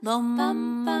Bum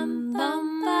bum bum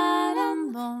bum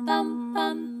ba-dum, bum bum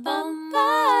bum bum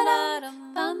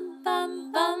ba-da-dum, bum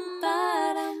bum bum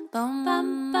ba-dum, bum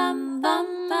bum bum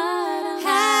bum ba-dum.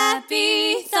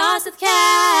 Happy Thoughts with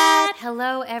Kat.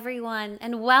 Hello everyone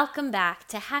and welcome back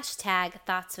to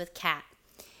 #Thoughts with Kat.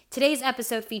 Today's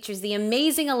episode features the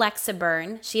amazing Alexa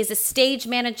Byrne. She is a stage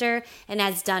manager and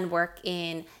has done work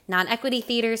in non-equity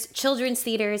theaters, children's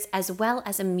theaters, as well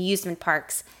as amusement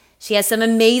parks. She has some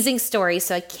amazing stories,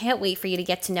 so I can't wait for you to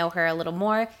get to know her a little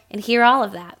more and hear all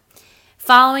of that.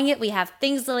 Following it, we have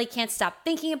Things Lily Can't Stop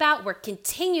Thinking About. We're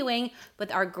continuing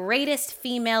with our greatest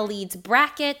female leads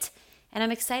bracket, and I'm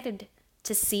excited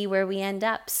to see where we end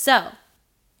up. So,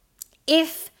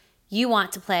 if you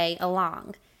want to play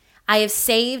along, I have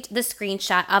saved the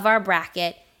screenshot of our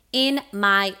bracket in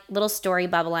my little story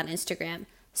bubble on Instagram.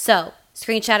 So,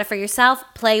 screenshot it for yourself,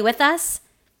 play with us,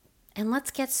 and let's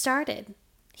get started.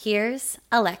 Here's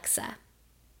Alexa.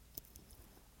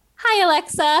 Hi,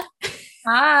 Alexa.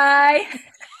 Hi.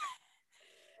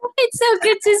 It's so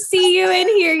good to see you and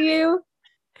hear you.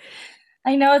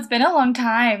 I know it's been a long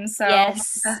time, so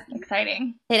Yes.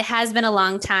 Exciting. It has been a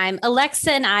long time.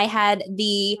 Alexa and I had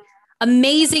the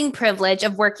amazing privilege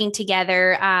of working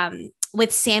together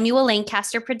with Samuel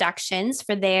Lancaster Productions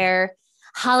for their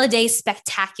holiday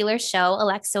spectacular show.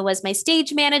 Alexa was my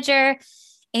stage manager,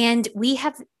 and we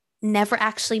have never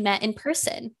actually met in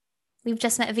person. We've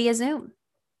just met via Zoom.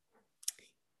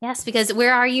 Yes, because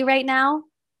where are you right now?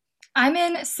 I'm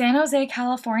in San Jose,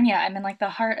 California. I'm in like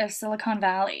the heart of Silicon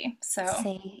Valley.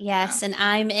 Yes, and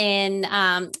I'm in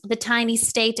the tiny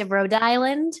state of Rhode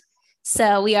Island.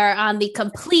 So we are on the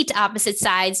complete opposite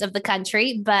sides of the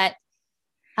country, but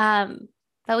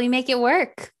we make it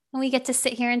work. And we get to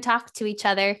sit here and talk to each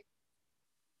other.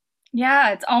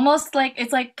 Yeah, it's almost like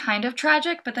it's like kind of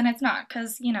tragic, but then it's not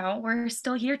because, we're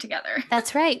still here together.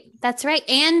 That's right. That's right.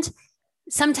 And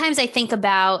sometimes I think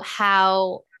about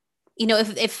how,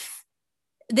 if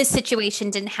this situation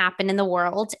didn't happen in the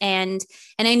world, and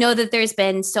I know that there's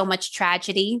been so much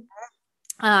tragedy,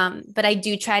 but I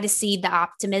do try to see the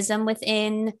optimism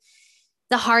within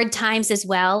the hard times as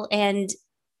well. And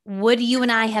would you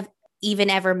and I have even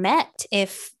ever met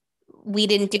if we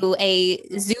didn't do a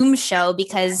Zoom show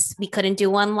because we couldn't do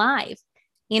one live,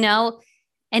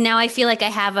 And now I feel like I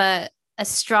have a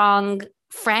strong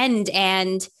friend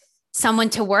and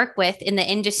someone to work with in the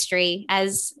industry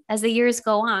as the years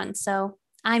go on. So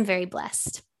I'm very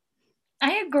blessed.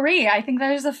 I agree. I think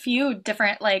there's a few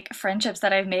different like friendships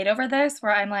that I've made over this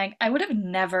where I'm like, I would have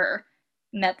never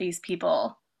met these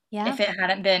people if it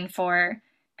hadn't been for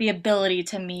the ability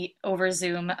to meet over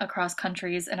Zoom across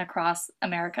countries and across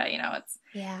America. It's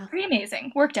pretty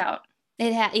amazing. Worked out.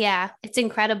 It's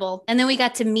incredible. And then we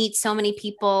got to meet so many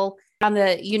people from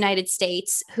the United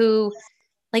States who,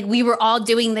 like, we were all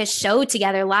doing this show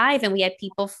together live, and we had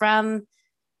people from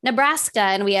Nebraska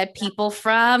and we had people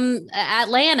from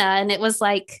Atlanta, and it was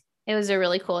a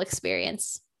really cool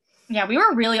experience. Yeah, we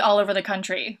were really all over the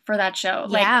country for that show.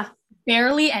 Like,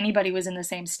 barely anybody was in the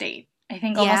same state. I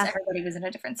think almost everybody was in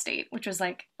a different state, which was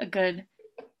like it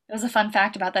was a fun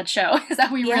fact about that show, is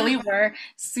that we really were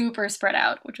super spread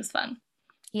out, which was fun.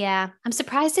 Yeah. I'm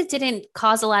surprised it didn't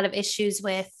cause a lot of issues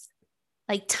with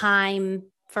like time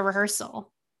for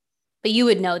rehearsal, but you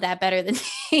would know that better than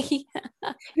me.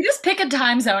 You just pick a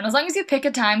time zone. As long as you pick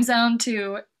a time zone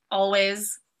to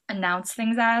always announce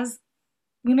things as,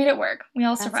 we made it work. We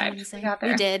all survived. We got there.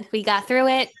 We did. We got through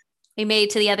it. We made it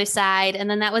to the other side, and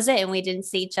then that was it. And we didn't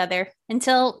see each other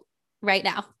until right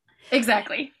now.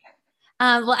 Exactly.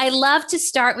 Well, I love to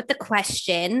start with the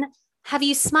question, have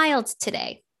you smiled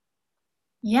today?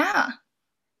 Yeah.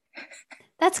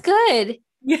 That's good.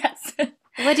 Yes.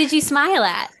 What did you smile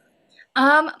at?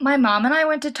 My mom and I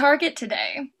went to Target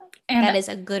today. And that is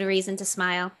a good reason to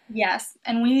smile. Yes.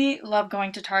 And we love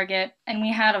going to Target, and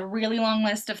we had a really long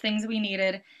list of things we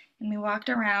needed. And we walked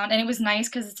around, and it was nice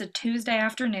because it's a Tuesday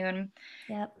afternoon.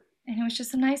 Yep. And it was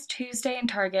just a nice Tuesday in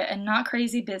Target and not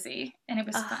crazy busy. And it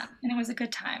was fun. And it was a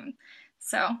good time.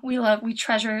 So we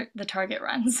treasure the Target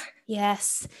runs.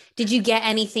 Yes. Did you get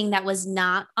anything that was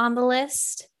not on the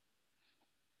list?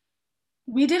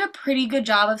 We did a pretty good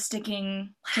job of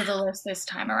sticking to the list this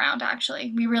time around,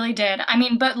 actually. We really did. I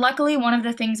mean, but luckily one of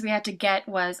the things we had to get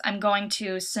was, I'm going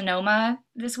to Sonoma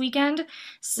this weekend.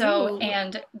 So,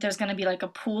 and there's going to be like a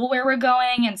pool where we're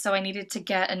going. And so I needed to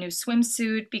get a new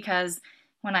swimsuit because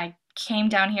when I came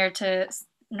down here to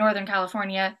Northern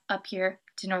California,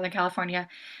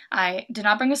 I did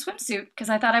not bring a swimsuit because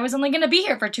I thought I was only going to be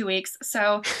here for 2 weeks.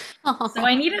 So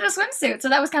I needed a swimsuit. So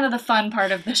that was kind of the fun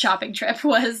part of the shopping trip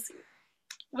was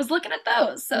looking at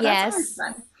those. So that's always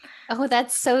fun. Oh,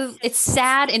 that's so, it's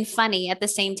sad and funny at the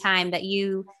same time that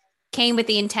you came with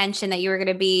the intention that you were going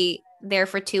to be there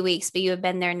for 2 weeks, but you have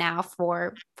been there now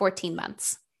for 14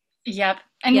 months. Yep.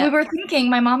 And we Yep. were thinking,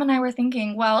 my mom and I were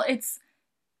thinking, well, it's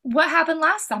what happened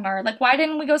last summer? Like, why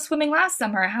didn't we go swimming last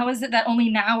summer? How is it that only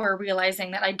now we're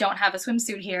realizing that I don't have a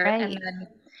swimsuit here? And Right. then,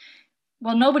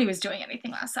 well, nobody was doing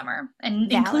anything last summer, and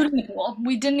Valid. including the pool.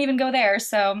 We didn't even go there.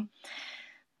 So,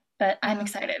 but I'm Well,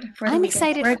 excited for the I'm weekend.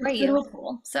 excited We're for just go to you. a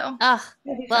pool. So Oh,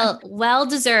 it'll be fun. well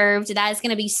deserved. That is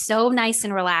going to be so nice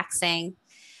and relaxing.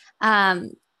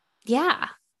 Um, yeah,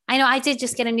 I know I did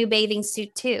just get a new bathing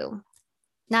suit too.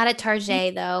 Not at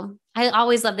Target though. I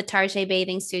always love the Target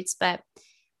bathing suits, but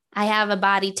I have a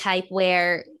body type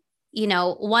where,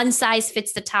 one size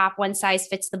fits the top, one size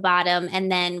fits the bottom,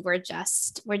 and then we're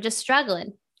just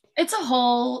struggling. It's a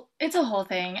whole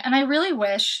thing. And I really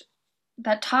wish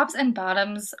that tops and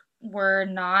bottoms were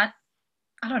not,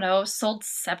 I don't know, sold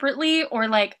separately or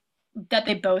like that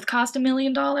they both cost $1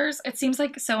 million. It seems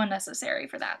like so unnecessary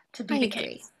for that to I be the agree.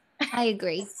 case. I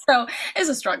agree. So it's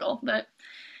a struggle, but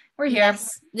we're here.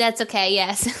 Yes, that's okay.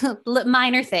 Yes.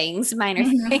 Minor things, minor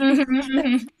things.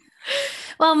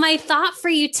 Well, my thought for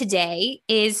you today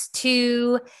is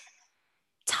to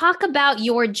talk about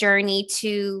your journey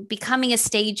to becoming a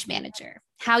stage manager,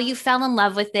 how you fell in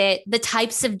love with it, the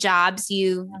types of jobs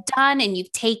you've done and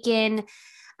you've taken,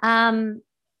 um,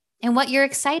 and what you're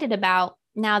excited about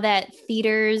now that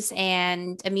theaters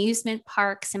and amusement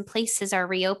parks and places are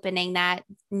reopening that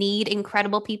need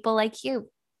incredible people like you.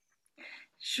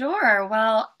 Sure.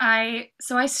 Well, I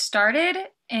started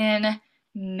in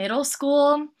middle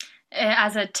school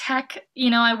as a tech.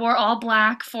 I wore all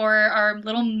black for our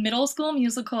little middle school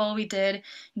musical. We did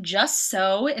Just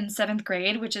So in seventh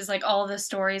grade, which is like all the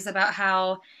stories about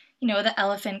how, the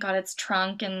elephant got its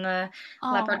trunk and the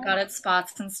leopard got Oh, its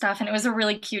spots and stuff. And it was a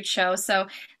really cute show. So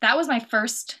that was my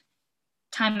first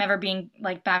time ever being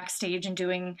like backstage and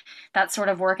doing that sort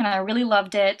of work, and I really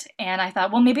loved it, and I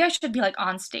thought, well, maybe I should be like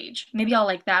on stage, maybe I'll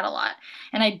like that a lot.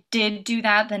 And I did do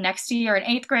that the next year in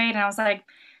eighth grade, and I was like,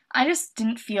 I just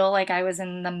didn't feel like I was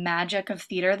in the magic of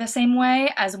theater the same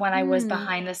way as when I was hmm.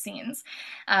 behind the scenes.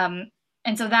 Um,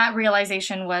 and so that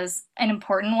realization was an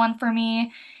important one for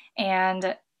me.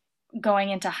 And going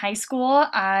into high school,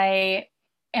 I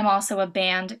am also a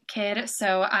band kid,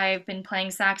 so I've been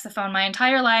playing saxophone my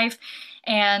entire life.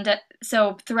 And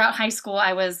so throughout high school,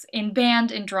 I was in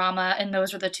band and drama, and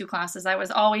those were the two classes I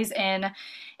was always in.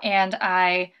 And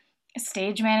I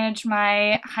stage managed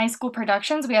my high school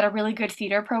productions. We had a really good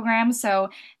theater program, so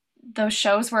those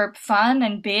shows were fun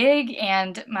and big.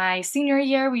 And my senior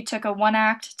year, we took a one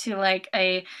act to like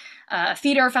a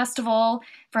theater festival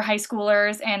for high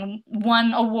schoolers and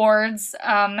won awards.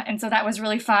 And so that was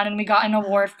really fun. And we got an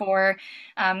award for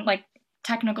like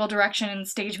technical direction and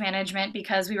stage management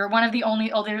because we were one of the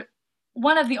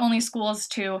only schools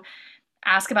to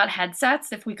ask about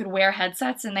headsets, if we could wear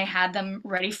headsets, and they had them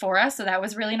ready for us. So that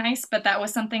was really nice. But that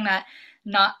was something that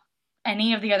not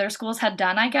any of the other schools had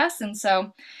done, I guess. And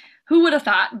so who would have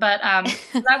thought? But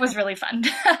that was really fun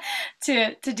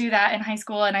to do that in high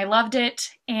school, and I loved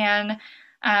it. And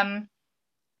um,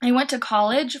 I went to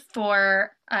college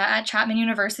for at Chapman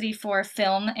University for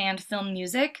film and film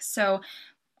music. So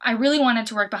I really wanted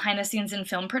to work behind the scenes in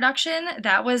film production.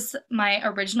 That was my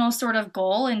original sort of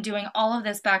goal in doing all of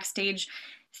this backstage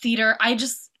theater. I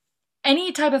just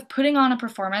any type of putting on a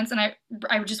performance, and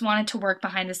I just wanted to work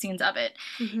behind the scenes of it.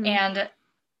 Hmm. And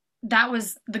that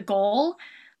was the goal.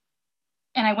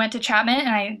 And I went to Chapman,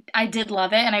 and I did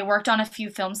love it, and I worked on a few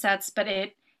film sets, but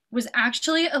it was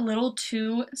actually a little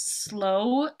too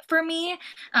slow for me.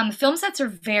 Film sets are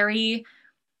very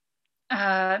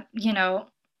uh, you know,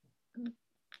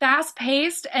 fast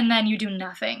paced, and then you do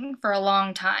nothing for a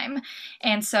long time.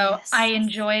 And so I Yes.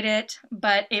 enjoyed it,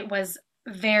 but it was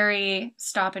very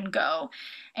stop and go.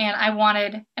 And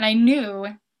I knew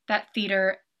that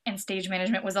theater and stage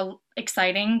management was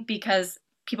exciting because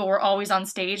people were always on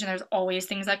stage and there's always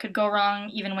things that could go wrong,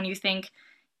 even when you think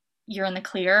you're in the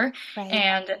clear. Right.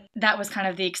 And that was kind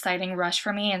of the exciting rush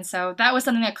for me. And so that was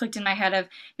something that clicked in my head of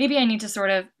maybe I need to sort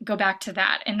of go back to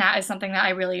that. And that is something that I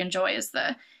really enjoy, is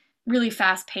the really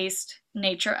fast paced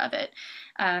nature of it.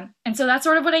 And so that's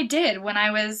sort of what I did when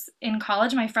I was in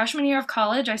college. My freshman year of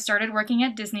college, I started working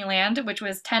at Disneyland, which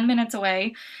was 10 minutes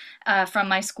away from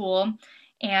my school.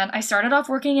 And I started off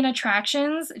working in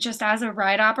attractions just as a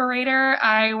ride operator.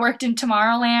 I worked in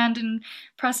Tomorrowland and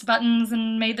pressed buttons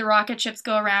and made the rocket ships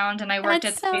go around. And I worked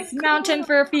That's at so Space Mountain cool.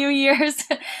 for a few years.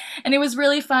 And it was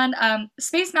really fun.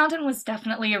 Space Mountain was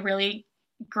definitely a really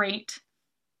great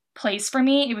place for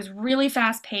me. It was really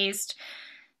fast paced.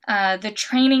 The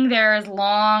training there is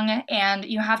long, and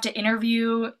you have to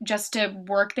interview just to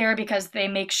work there because they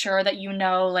make sure that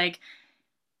like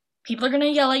people are going to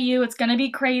yell at you. It's going to be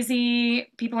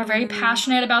crazy. People are very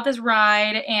passionate about this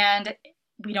ride, and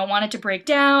we don't want it to break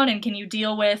down. And can you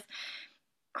deal with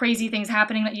crazy things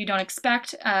happening that you don't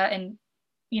expect, and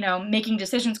making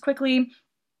decisions quickly?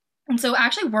 And so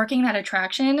actually working that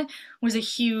attraction was a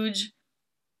huge,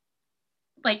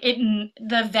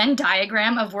 the Venn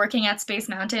diagram of working at Space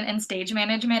Mountain and stage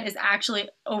management is actually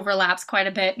overlaps quite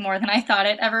a bit more than I thought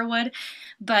it ever would.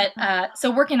 But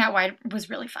so working that wide was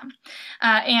really fun.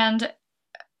 And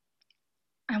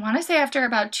I want to say after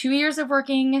about 2 years of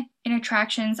working in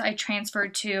attractions, I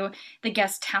transferred to the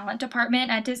guest talent department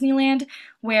at Disneyland,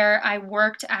 where I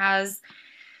worked as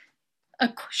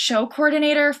a show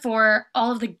coordinator for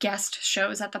all of the guest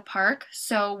shows at the park.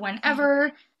 So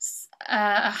whenever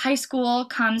a high school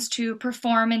comes to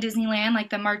perform in Disneyland,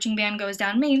 like the marching band goes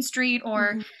down Main Street,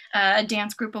 or a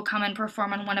dance group will come and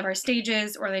perform on one of our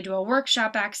stages, or they do a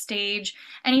workshop backstage,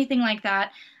 anything like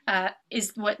that,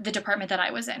 is what the department that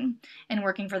I was in and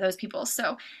working for those people.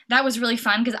 So that was really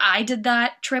fun because I did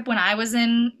that trip when I was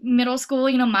in middle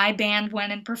school. My band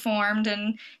went and performed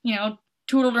and,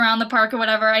 tootled around the park or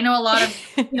whatever. I know a lot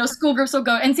of, school groups will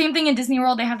go, and same thing in Disney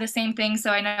World, they have the same thing. So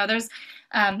I know there's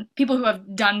people who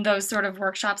have done those sort of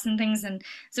workshops and things. And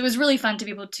so it was really fun to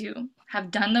be able to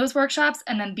have done those workshops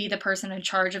and then be the person in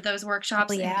charge of those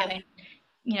workshops and getting,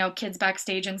 kids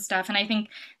backstage and stuff. And I think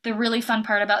the really fun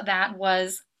part about that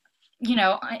was, in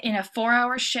a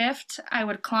 4-hour shift, I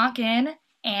would clock in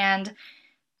and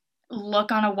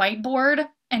look on a whiteboard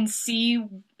and see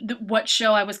what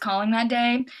show I was calling that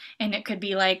day. And it could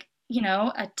be like,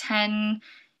 a 10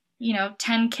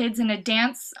 kids in a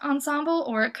dance ensemble,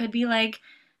 or it could be like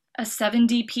a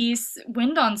 70-piece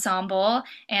wind ensemble.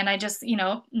 And I just,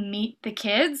 meet the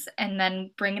kids and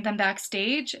then bring them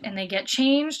backstage, and they get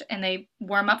changed and they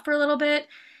warm up for a little bit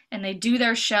and they do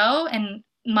their show. And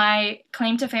my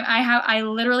claim to fame, I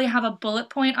literally have a bullet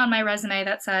point on my resume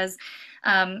that says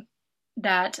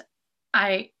that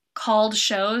I called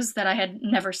shows that I had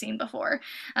never seen before,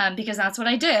 because that's what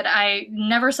I did. I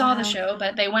never saw the show,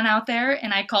 but they went out there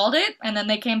and I called it, and then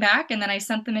they came back, and then I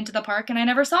sent them into the park, and I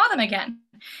never saw them again.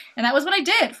 And that was what I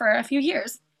did for a few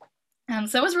years.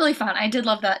 So it was really fun. I did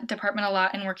love that department a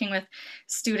lot, and working with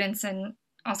students and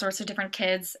all sorts of different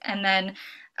kids. And then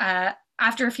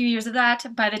after a few years of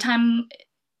that, by the time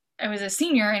I was a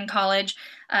senior in college,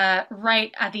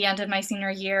 right at the end of my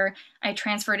senior year, I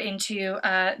transferred into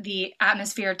the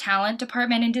Atmosphere Talent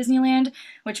department in Disneyland,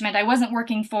 which meant I wasn't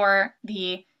working for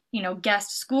the,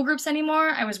 guest school groups anymore.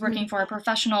 I was working for a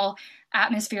professional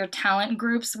Atmosphere Talent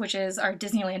groups, which is our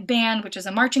Disneyland band, which is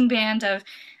a marching band of,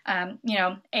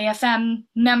 AFM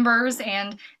members,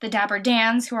 and the Dapper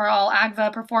Dans, who are all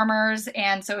AGVA performers.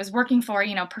 And so I was working for,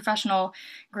 professional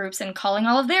groups and calling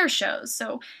all of their shows.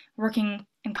 So working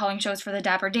and calling shows for the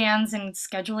Dapper Dans and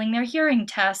scheduling their hearing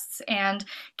tests and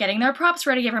getting their props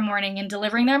ready every morning and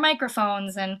delivering their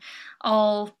microphones and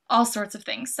all sorts of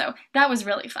things. So that was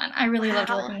really fun. I really loved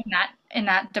working in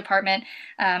that department.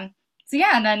 So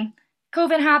yeah, and then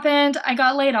COVID happened. I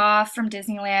got laid off from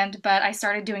Disneyland, but I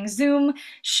started doing Zoom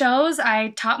shows. I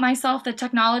taught myself the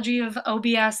technology of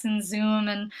OBS and Zoom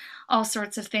and all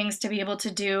sorts of things to be able to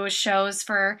do shows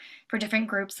for different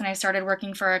groups. And I started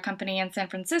working for a company in San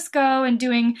Francisco and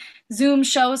doing Zoom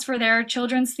shows for their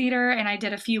children's theater. And I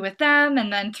did a few with them.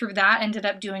 And then through that, ended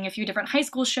up doing a few different high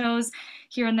school shows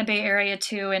here in the Bay Area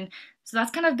too. And so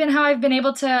that's kind of been how I've been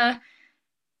able to,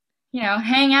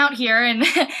 hang out here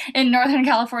in Northern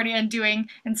California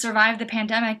and survive the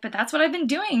pandemic. But that's what I've been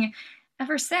doing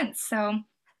ever since. So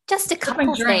just a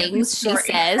couple things, she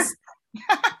says.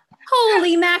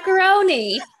 Holy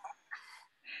macaroni.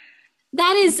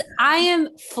 I am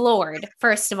floored,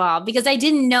 first of all, because I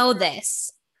didn't know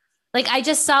this. Like, I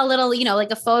just saw a little,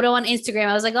 like a photo on Instagram.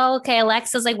 I was like, oh, okay,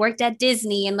 Alexa's like worked at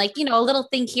Disney and like, a little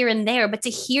thing here and there. But to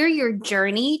hear your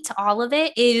journey to all of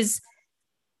it is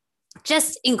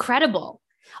just incredible.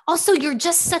 Also, you're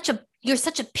such a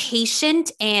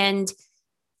patient and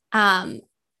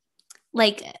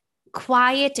like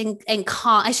quiet and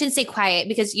calm. I shouldn't say quiet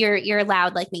because you're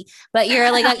loud like me, but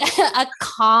you're like a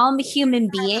calm human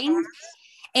being.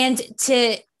 And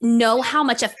to know how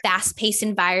much a fast-paced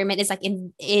environment is like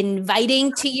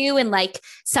inviting to you and like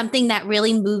something that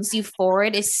really moves you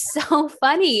forward is so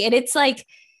funny. And it's like,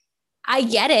 I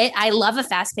get it. I love a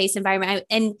fast-paced environment.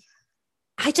 And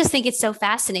I just think it's so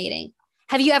fascinating.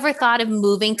 Have you ever thought of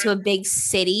moving to a big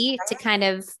city to kind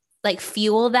of like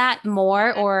fuel that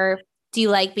more, or do you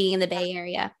like being in the Bay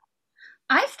Area?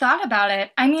 I've thought about it.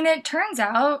 I mean, it turns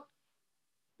out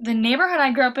the neighborhood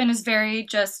I grew up in is very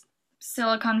just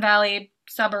Silicon Valley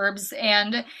suburbs.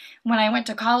 And when I went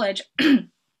to college,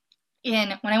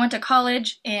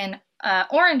 in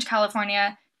Orange,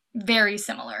 California, very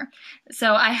similar.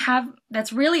 So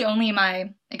that's really only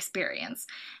my experience.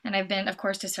 And I've been, of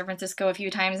course, to San Francisco a few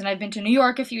times, and I've been to New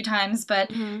York a few times, but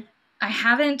Mhm. I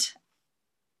haven't,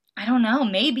 I don't know,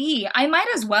 maybe. I might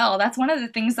as well. That's one of the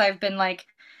things I've been like,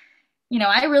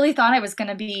 I really thought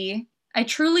I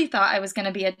truly thought I was going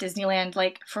to be at Disneyland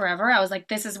like forever. I was like,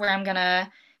 this is where I'm going to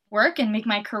work and make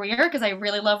my career because I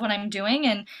really love what I'm doing.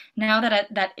 And now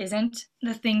that isn't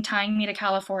the thing tying me to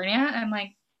California, I'm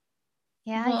like,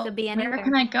 Yeah, you could well, be where can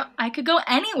anywhere. I go? I could go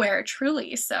anywhere,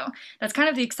 truly. So that's kind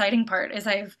of the exciting part is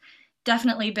I've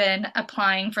definitely been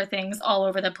applying for things all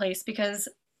over the place because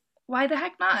why the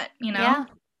heck not, you know? Yeah.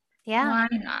 Yeah. Why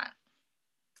not?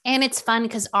 And it's fun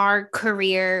because our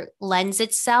career lends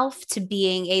itself to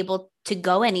being able to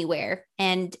go anywhere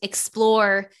and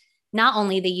explore not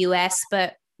only the US,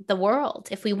 but the world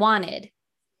if we wanted.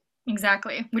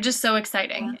 Exactly, which is so Yeah.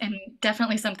 exciting and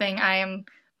definitely something I am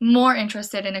more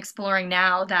interested in exploring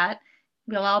now that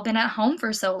we've all been at home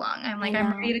for so long. I'm I like,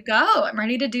 I'm ready know. to go. I'm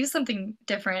ready to do something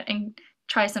different and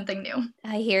try something new.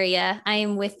 I hear you. I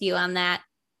am with you on that.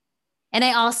 And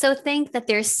I also think that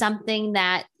there's something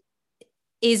that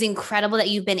is incredible that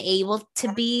you've been able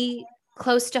to be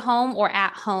close to home or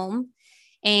at home.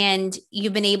 And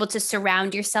you've been able to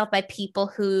surround yourself by people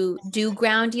who do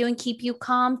ground you and keep you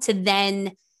calm to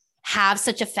then have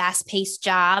such a fast paced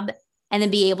job and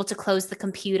then be able to close the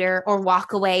computer or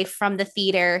walk away from the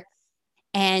theater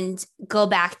and go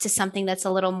back to something that's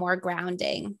a little more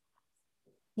grounding.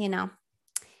 You know,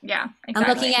 Yeah,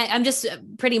 exactly. I'm just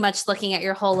pretty much looking at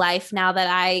your whole life now that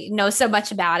I know so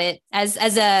much about it as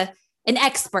an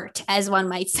expert, as one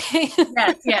might say.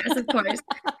 Yes, yes, of course.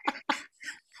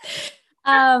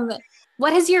 um,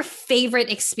 what has your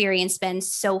favorite experience been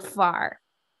so far?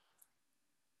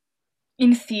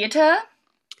 In theater,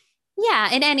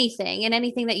 Yeah, in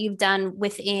anything that you've done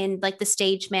within like the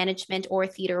stage management or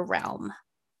theater realm.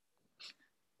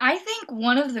 I think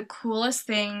one of the coolest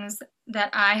things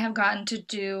that I have gotten to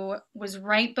do was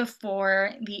right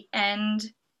before the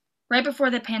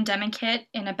pandemic hit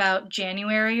in about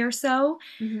January or so.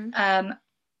 Mm-hmm. Um,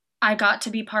 I got to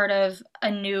be part of a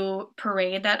new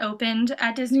parade that opened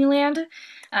at Disneyland.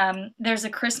 There's a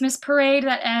Christmas parade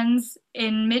that ends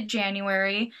in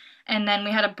mid-January, and then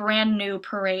we had a brand new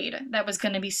parade that was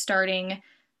going to be starting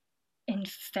in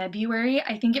February.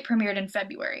 I think it premiered in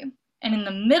February. And in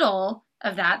the middle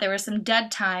of that, there was some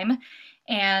dead time,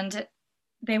 and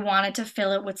they wanted to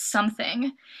fill it with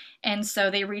something. And so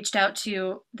they reached out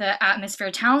to the Atmosphere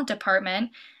Talent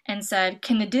Department and said,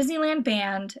 can the Disneyland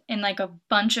band and like a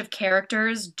bunch of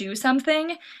characters do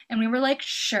something? And we were like,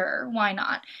 sure, why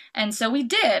not? And so we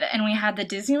did. And we had the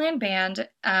Disneyland band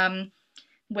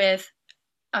with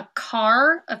a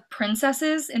car of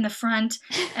princesses in the front,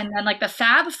 and then like the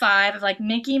Fab Five of like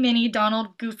Mickey, Minnie,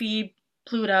 Donald, Goofy,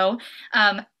 Pluto,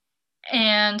 um,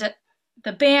 and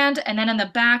the band. And then in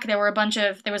the back, there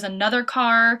was another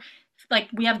car. Like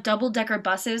we have double decker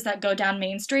buses that go down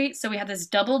Main Street. So we had this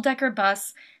double decker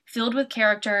bus filled with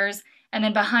characters. And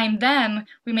then behind them,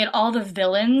 we made all the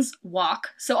villains walk.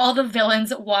 So all the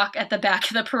villains walk at the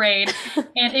back of the parade.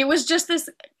 And it was just this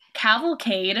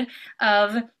cavalcade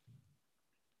of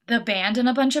the band and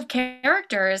a bunch of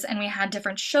characters, and we had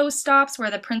different show stops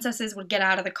where the princesses would get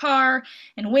out of the car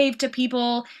and wave to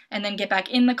people and then get back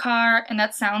in the car. And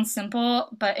that sounds simple,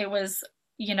 but it was,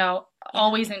 Yeah.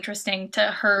 always interesting to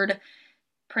herd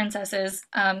princesses.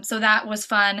 So that was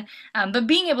fun. But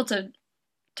being able to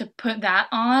put that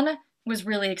on was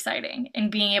really exciting,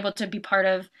 and being able to be part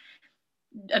of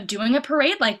doing a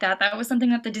parade like that. That was something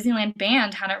that the Disneyland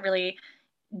band hadn't really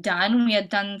done. We had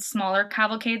done smaller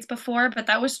cavalcades before, but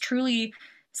that was truly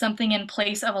something in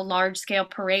place of a large scale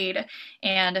parade.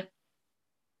 And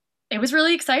it was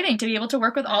really exciting to be able to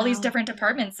work with all these Wow. different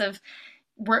departments of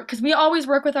work because we always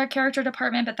work with our character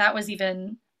department, but that was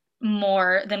even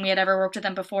more than we had ever worked with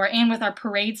them before. And with our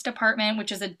parades department,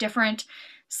 which is a different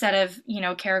set of,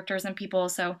 characters and people.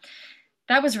 So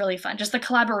that was really fun. Just the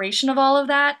collaboration of all of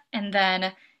that. And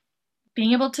then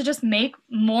being able to just make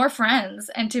more friends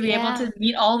and to be able Yeah. to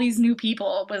meet all these new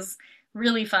people was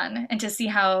really fun, and to see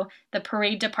how the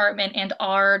parade department and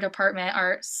our department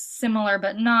are similar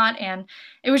but not. And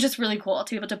it was just really cool to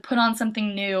be able to put on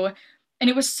something new, and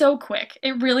it was so quick.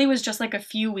 It really was just like a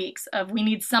few weeks of we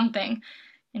need something,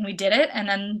 and we did it. And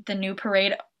then the new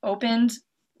parade opened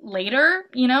later,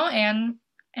 and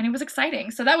it was exciting.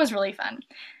 So that was really fun.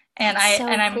 And That's I so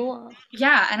and I'm cool.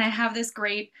 yeah, and I have this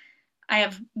great I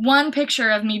have one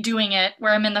picture of me doing it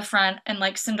where I'm in the front and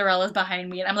like Cinderella's behind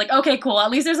me. And I'm like, okay, cool.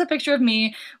 At least there's a picture of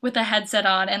me with a headset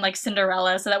on and like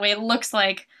Cinderella. So that way it looks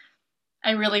like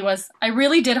I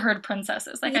really did herd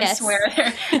princesses. Like, I Yes. swear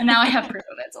there. And now I have proof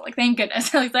of it. So like, thank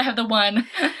goodness. At least I have the one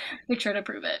picture to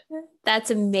prove it. That's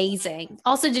amazing.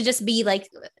 Also to just be like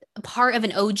a part of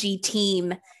an OG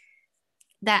team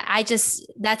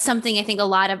that's something I think a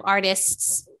lot of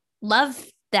artists love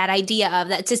that idea of,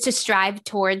 that just to strive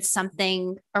towards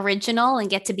something original and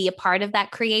get to be a part of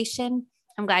that creation.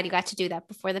 I'm glad you got to do that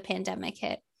before the pandemic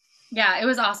hit. Yeah, it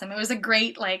was awesome. It was a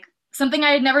great, like, something I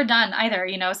had never done either,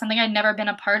 something I'd never been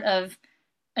a part of,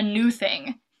 a new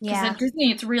thing. Because Yeah. at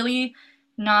Disney, it's really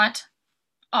not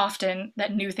often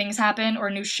that new things happen or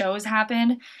new shows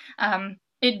happen.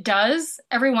 It does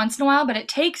every once in a while, but it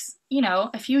takes,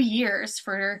 a few years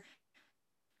for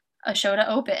a show to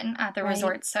open at the Right.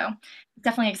 resort. So it's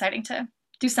definitely exciting to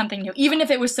do something new. Even if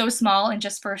it was so small and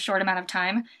just for a short amount of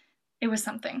time, it was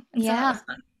something. And so that Yeah. was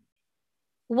fun.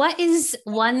 What is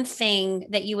one thing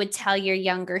that you would tell your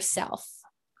younger self?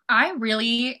 I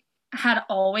really had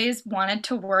always wanted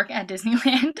to work at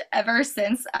Disneyland ever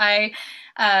since I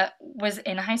was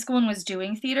in high school and was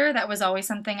doing theater. That was always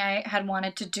something I had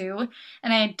wanted to do.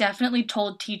 And I definitely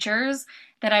told teachers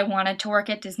that I wanted to work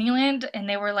at Disneyland, and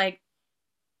they were like,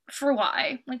 for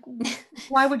why? Like,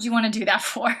 why would you want to do that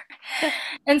for?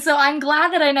 And so I'm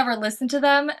glad that I never listened to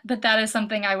them, but that is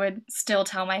something I would still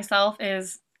tell myself,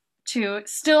 is to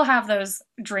still have those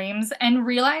dreams and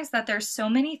realize that there's so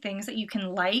many things that you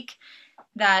can like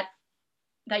that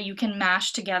you can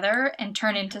mash together and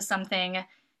turn into something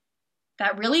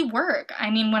that really work.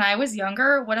 I mean, when I was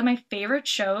younger, one of my favorite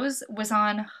shows was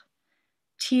on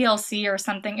TLC or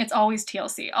something. It's always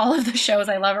TLC. All of the shows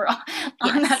I love are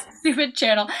on that stupid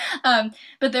channel.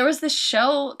 But there was this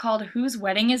show called Whose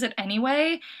Wedding Is It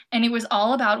Anyway? And it was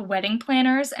all about wedding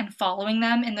planners and following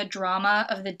them in the drama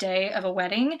of the day of a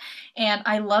wedding. And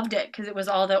I loved it because it was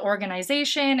all the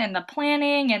organization and the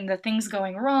planning and the things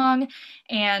going wrong.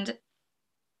 And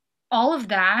all of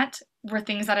that were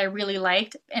things that I really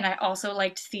liked. And I also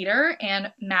liked theater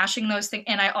and mashing those things.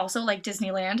 And I also liked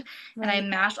Disneyland. Right. And I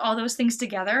mashed all those things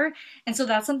together. And so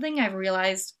that's something I've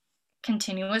realized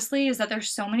continuously, is that there's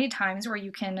so many times where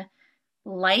you can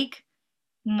like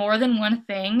more than one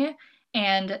thing,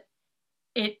 and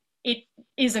it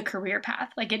is a career path.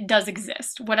 Like, it does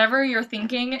exist. Whatever you're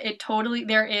thinking,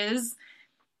 there is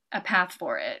a path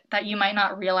for it that you might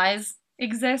not realize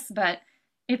exists, but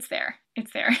it's there.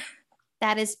 It's there.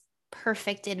 That is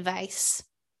perfect advice.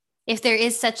 If there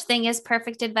is such thing as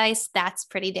perfect advice, that's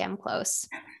pretty damn close.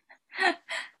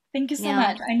 Thank you so Yeah,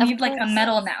 much. I need of like a course.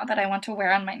 medal now that I want to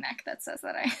wear on my neck that says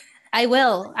that I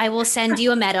will send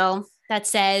you a medal that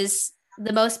says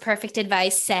the most perfect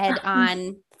advice said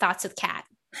on Thoughts with Kat.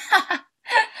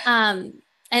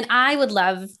 And I would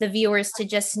love the viewers to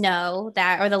just know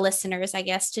that, or the listeners, I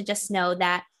guess, to just know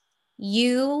that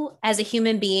you as a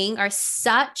human being are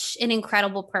such an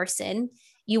incredible person.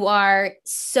 You are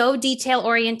so detail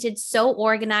oriented, so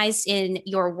organized in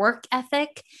your work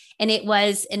ethic. And it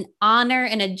was an honor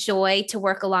and a joy to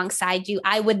work alongside you.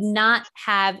 I would not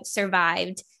have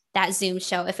survived that Zoom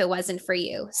show if it wasn't for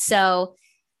you. So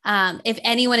if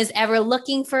anyone is ever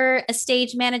looking for a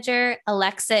stage manager,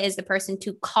 Alexa is the person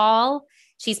to call.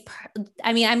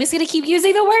 I'm just going to keep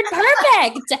using the word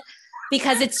perfect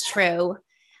because it's true.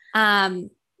 And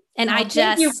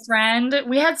thank you, friend.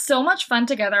 We had so much fun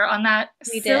together on that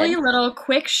silly little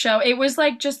quick show. It was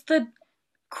like just the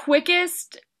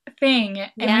quickest thing.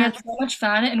 And we had so much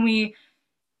fun, and we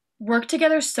worked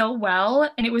together so well,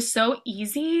 and it was so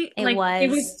easy. It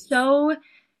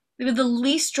was the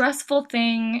least stressful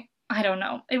thing. I don't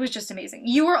know. It was just amazing.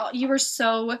 You were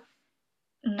so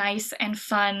nice and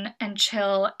fun and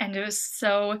chill, and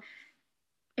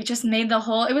it just made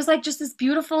it was like just this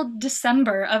beautiful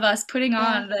December of us putting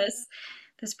on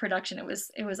this production. It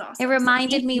was awesome. It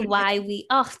reminded me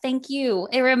thank you.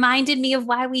 It reminded me of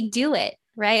why we do it,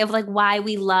 right? Of like why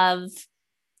we love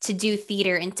to do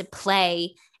theater and to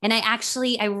play. And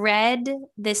I read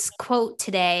this quote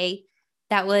today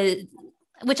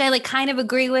which I like kind of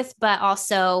agree with, but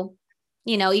also,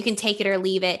 you can take it or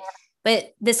leave it.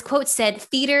 But this quote said,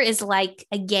 theater is like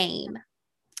a game.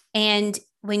 And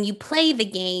when you play the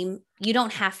game, you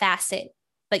don't half-ass it,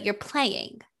 but you're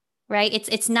playing, right?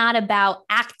 It's not about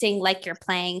acting like you're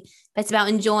playing, but it's about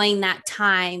enjoying that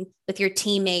time with your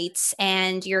teammates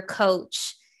and your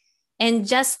coach. And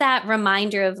just that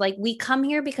reminder of like, we come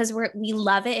here because we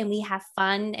love it and we have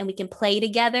fun and we can play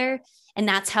together. And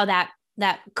that's how that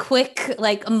quick,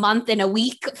 like a month and a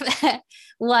week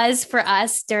was for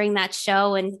us during that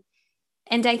show. And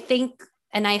I think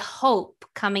I hope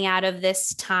coming out of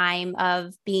this time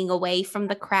of being away from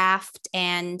the craft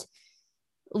and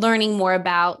learning more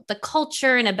about the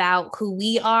culture and about who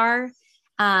we are,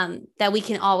 that we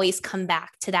can always come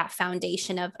back to that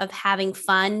foundation of having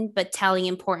fun, but telling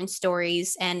important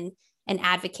stories and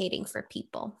advocating for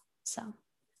people. So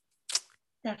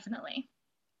Definitely.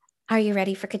 are you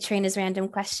ready for Katrina's random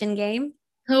question game?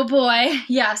 Oh boy.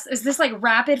 Yes. Is this like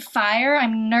rapid fire?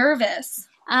 I'm nervous.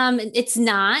 It's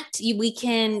not.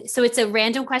 So it's a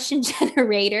random question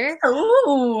generator.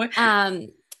 Ooh.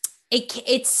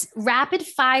 It's rapid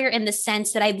fire in the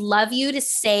sense that I'd love you to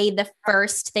say the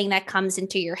first thing that comes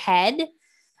into your head,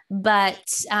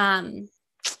 but then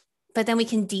we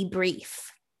can debrief,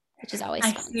 which is always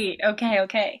I fun. see. Okay.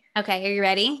 Okay, are you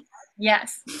ready?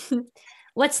 Yes.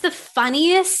 What's the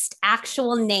funniest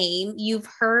actual name you've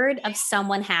heard of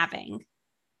someone having?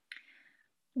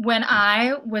 When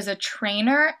I was a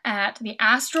trainer at the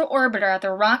Astro Orbiter at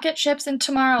the rocket ships in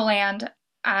Tomorrowland,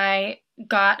 I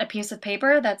got a piece of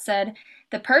paper that said,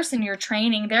 the person you're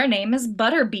training, their name is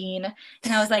Butterbean.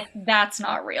 And I was like, that's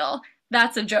not real.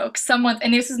 That's a joke.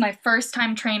 And this is my first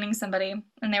time training somebody.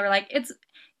 And they were like,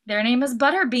 their name is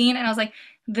Butterbean. And I was like,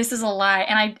 this is a lie.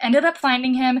 And I ended up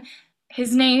finding him.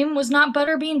 His name was not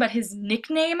Butterbean, but his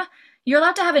nickname. You're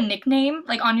allowed to have a nickname,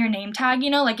 like on your name tag,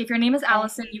 like if your name is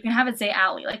Allison, you can have it say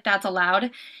Allie, like that's allowed.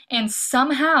 And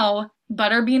somehow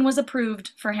Butterbean was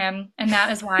approved for him, and that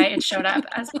is why it showed up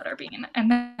as Butterbean. And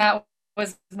that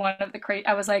was one of the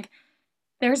I was like,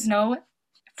 there's no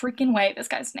freaking way this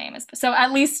guy's name is. So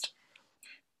at least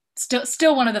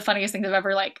still one of the funniest things I've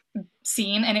ever like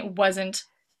seen, and it wasn't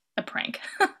a prank.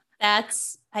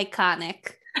 That's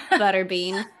iconic.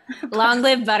 Butterbean. Long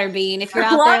live Butterbean. If you're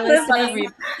out there listening.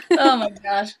 Oh my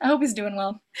gosh. I hope he's doing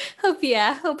well. Hope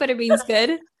Butterbean's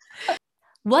good.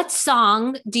 What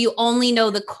song do you only know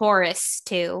the chorus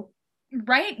to?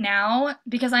 Right now,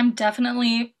 because I'm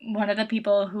definitely one of the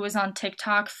people who is on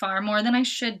TikTok far more than I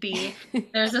should be,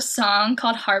 there's a song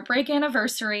called Heartbreak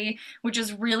Anniversary, which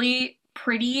is really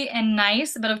pretty and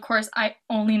nice, but of course I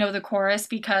only know the chorus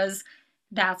because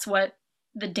that's what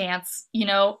the dance,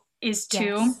 is to.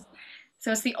 Yes.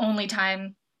 So it's the only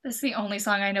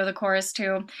song I know the chorus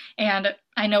to. And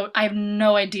I have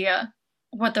no idea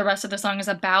what the rest of the song is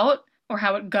about or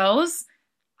how it goes,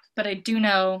 but I do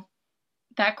know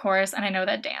that chorus and I know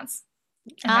that dance.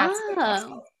 And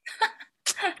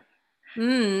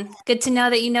good to know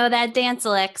that you know that dance,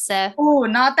 Alexa. Oh,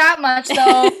 not that much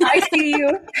though. I see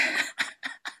you.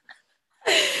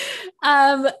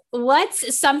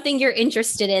 What's something you're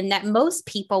interested in that most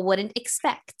people wouldn't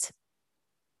expect?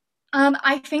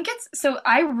 I think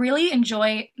I really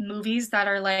enjoy movies that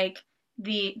are like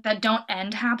that don't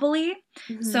end happily.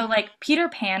 Mm-hmm. So like Peter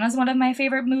Pan is one of my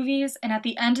favorite movies, and at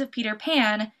the end of Peter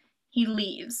Pan, he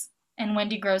leaves and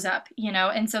Wendy grows up,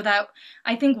 and so that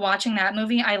I think watching that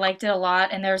movie, I liked it a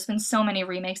lot, and there's been so many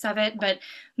remakes of it, but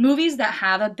movies that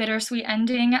have a bittersweet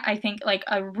ending, I think like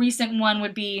a recent one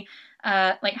would be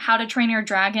like How to Train Your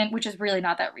Dragon, which is really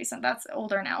not that recent. That's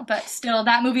older now, but still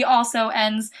that movie also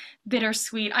ends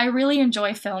bittersweet. I really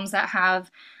enjoy films that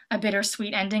have a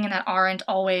bittersweet ending and that aren't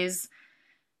always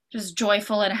just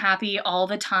joyful and happy all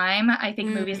the time. I think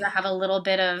movies that have a little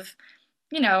bit of,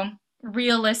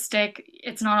 realistic,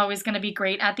 it's not always going to be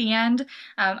great at the end.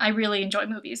 I really enjoy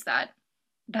movies that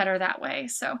are that way.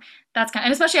 So that's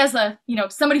and especially as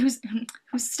somebody who's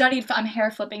studied, I'm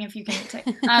hair flipping if you can take,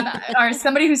 or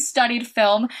somebody who's studied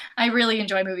film, I really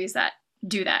enjoy movies that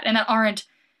do that and that aren't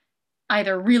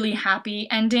either really happy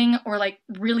ending or like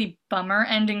really bummer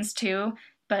endings too,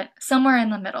 but somewhere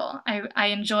in the middle. I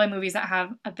enjoy movies that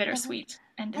have a bittersweet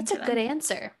ending. That's a good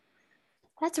answer.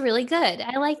 That's really good.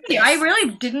 I like this.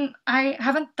 I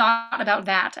haven't thought about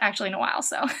that actually in a while,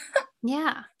 so.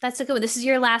 Yeah, that's a good one. This is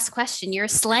your last question. You're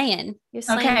slaying.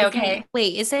 Okay.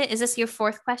 Wait, is this your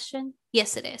fourth question?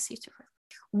 Yes, it is.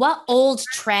 What old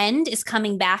trend is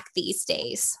coming back these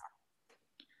days?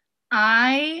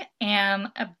 I am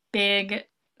a big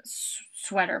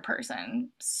sweater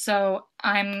person. So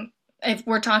if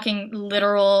we're talking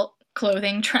literal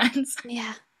clothing trends.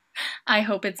 Yeah. I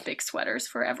hope it's big sweaters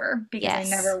forever because I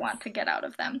never want to get out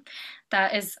of them.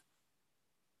 That's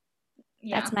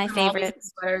my favorite.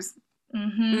 Sweaters.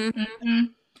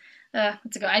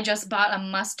 Let's go. I just bought a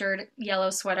mustard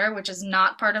yellow sweater, which is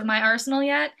not part of my arsenal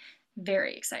yet.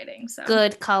 Very exciting. So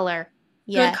good color.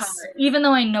 Yes. Good color. Even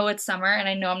though I know it's summer and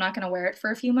I know I'm not going to wear it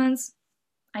for a few months,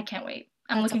 I can't wait.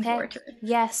 I'm looking forward to it.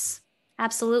 Yes,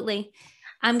 absolutely.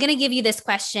 I'm going to give you this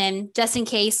question just in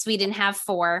case we didn't have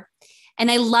 4. And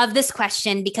I love this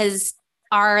question because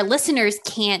our listeners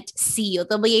can't see you.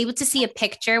 They'll be able to see a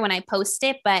picture when I post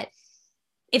it, but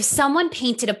if someone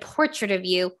painted a portrait of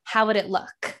you, how would it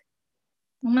look?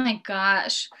 Oh my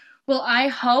gosh. Well, I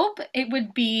hope it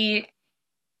would be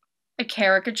a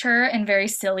caricature and very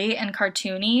silly and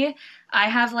cartoony. I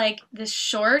have like this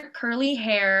short curly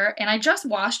hair and I just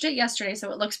washed it yesterday,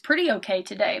 so it looks pretty okay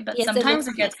today, but Yes, it sometimes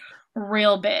looks it gets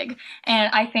real big. And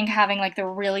I think having like the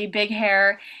really big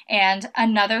hair and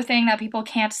another thing that people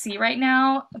can't see right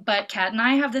now, but Kat and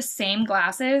I have the same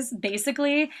glasses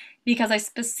basically because I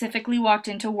specifically walked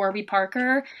into Warby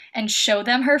Parker and showed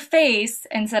them her face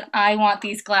and said, I want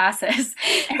these glasses.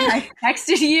 And I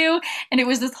texted you and it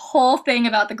was this whole thing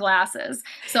about the glasses.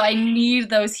 So I need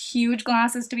those huge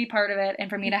glasses to be part of it and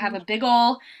for me to have a big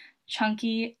ol'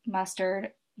 chunky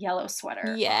mustard yellow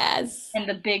sweater Yes. and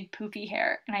the big poofy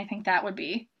hair. And I think that would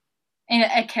be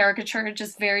a caricature,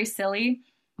 just very silly.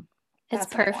 It's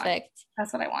That's what I want. perfect.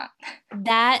 That's what I want.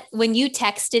 That when you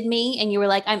texted me and you were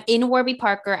like, I'm in Warby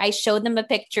Parker, I showed them a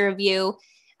picture of you.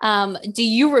 Do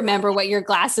you remember what your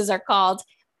glasses are called?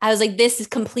 I was like, this is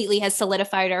completely has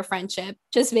solidified our friendship.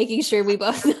 Just making sure we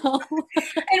both know.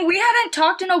 And we hadn't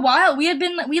talked in a while.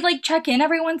 We like check in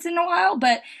every once in a while,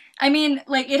 but I mean,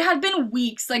 like it had been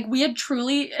weeks. Like we had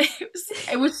truly,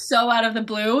 it was so out of the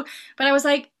blue. But I was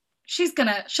like,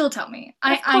 she'll tell me.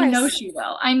 I know she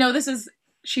will. I know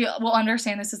she will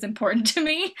understand this is important to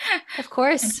me. Of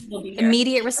course. And she'll be here.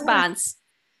 Immediate response.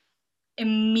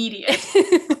 Immediate.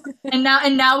 And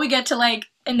now we get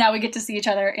to see each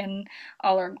other in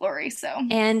all our glory. So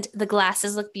And the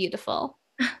glasses look beautiful.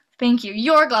 thank you.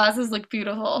 Your glasses look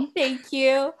beautiful. Thank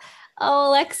you. Oh,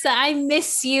 Alexa, I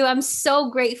miss you. I'm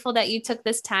so grateful that you took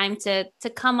this time to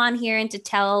come on here and to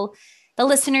tell the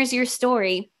listeners your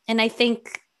story. And I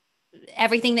think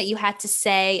everything that you had to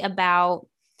say about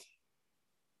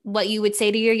what you would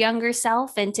say to your younger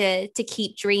self and to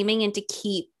keep dreaming and to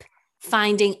keep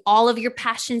finding all of your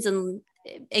passions and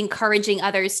encouraging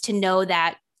others to know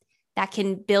that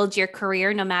can build your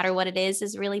career no matter what it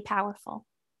is really powerful.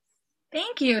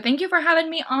 Thank you. Thank you for having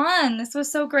me on. This was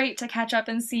so great to catch up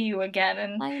and see you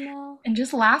again I know. and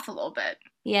just laugh a little bit.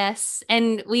 Yes.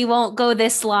 And we won't go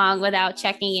this long without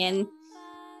checking in.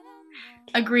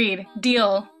 Agreed.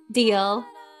 Deal.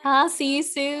 I'll see you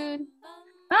soon.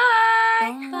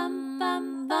 Bye.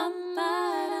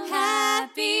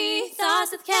 Happy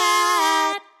thoughts with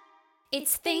Kat.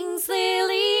 It's things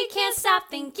Lily can't stop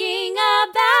thinking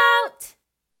about.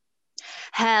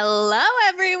 Hello,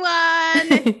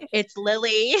 everyone. It's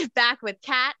Lily back with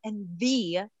Kat and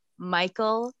the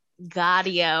Michael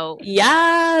Gaudio.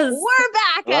 Yes. We're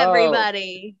back, Whoa.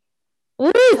 everybody.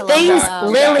 Woo, Hello. things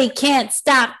Hello. Lily can't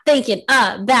stop thinking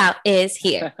about is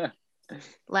here.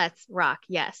 Let's rock.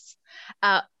 Yes.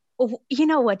 You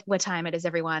know what time it is,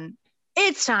 everyone?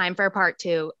 It's time for part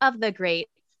 2 of the great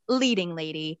leading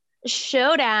lady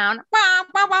showdown.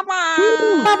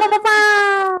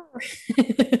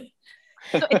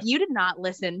 So if you did not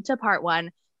listen to part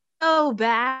 1, go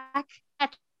back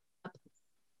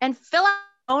and fill out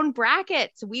your own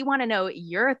brackets. We want to know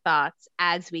your thoughts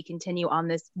as we continue on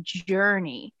this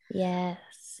journey. Yes.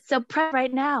 So prep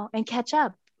right now and catch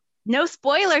up. No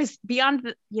spoilers beyond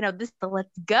this. So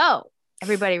let's go.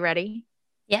 Everybody ready?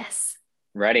 Yes.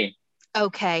 Ready.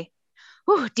 Okay.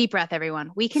 Whew, deep breath,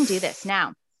 everyone. We can do this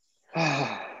now.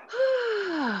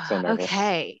 So nervous.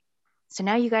 Okay. So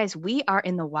now, you guys, we are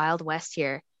in the Wild West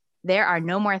here. There are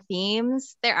no more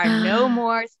themes. There are no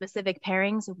more specific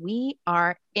pairings. We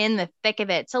are in the thick of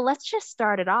it. So let's just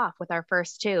start it off with our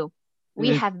first 2.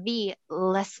 We have the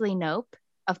Leslie Knope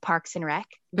of Parks and Rec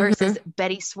versus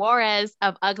Betty Suarez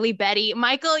of Ugly Betty.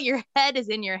 Michael, your head is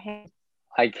in your hand.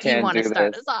 I Do you can't want do to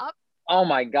start this. us off? Oh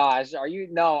my gosh.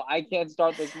 No, I can't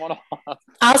start this one off.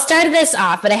 I'll start this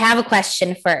off, but I have a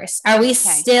question first. Are we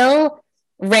still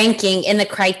ranking in the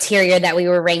criteria that we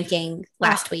were ranking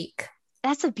last week?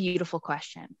 That's a beautiful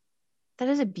question. That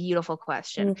is a beautiful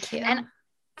question. Thank you. And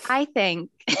I think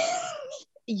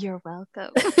you're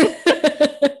welcome.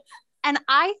 And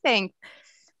I think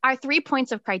our 3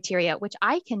 points of criteria, which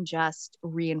I can just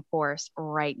reinforce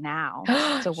right now,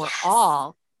 so we're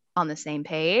all on the same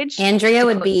page. Andrea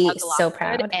would be Doug so Lockwood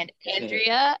proud. And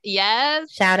Andrea,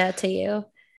 yes. Shout out to you.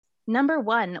 Number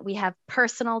 1, we have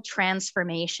personal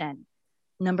transformation.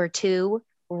 Number 2,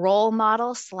 role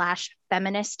model /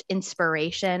 feminist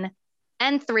inspiration.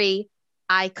 And 3,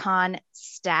 icon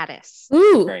status.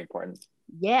 Ooh. Very important.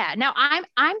 Yeah. Now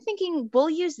I'm thinking we'll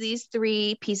use these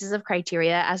 3 pieces of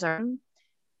criteria as our,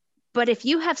 but if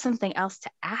you have something else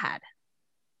to add,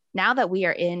 now that we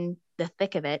are in the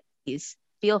thick of it, please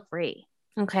feel free.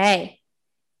 Okay.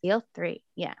 Feel free.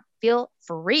 Yeah. Feel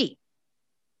free.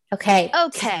 Okay.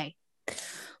 Okay.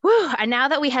 Whew. And now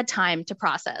that we had time to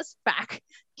process back,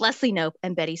 Leslie Knope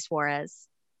and Betty Suarez.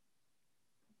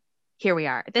 Here we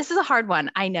are. This is a hard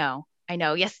one. I know.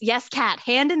 Yes, Kat.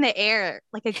 Hand in the air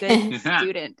like a good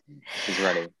student. She's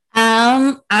ready.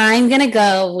 I'm gonna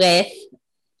go with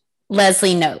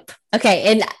Leslie Knope.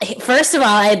 Okay, and first of all,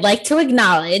 I'd like to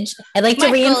reinforce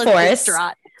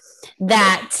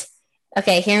that.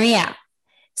 Okay, hear me out.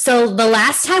 So the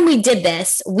last time we did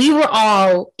this, we were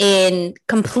all in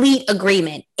complete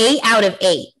agreement, 8 out of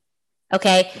 8.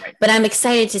 Okay. Right. But I'm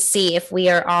excited to see if we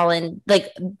are all in,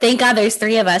 like, thank God there's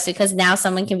 3 of us because now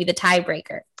someone can be the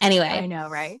tiebreaker. Anyway. I know,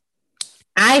 right?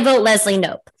 I vote Leslie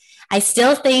Knope. I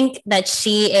still think that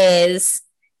she is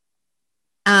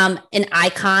an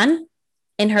icon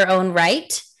in her own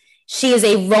right. She is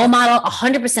a role model,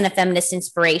 100% a feminist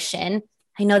inspiration.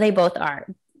 I know they both are,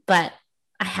 but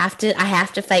I have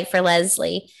to fight for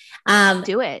Leslie.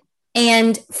 Do it.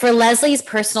 And for Leslie's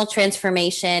personal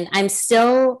transformation, I'm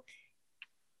still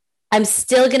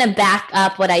going to back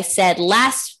up what I said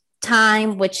last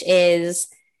time, which is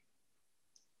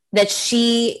that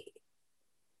she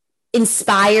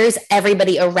inspires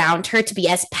everybody around her to be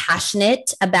as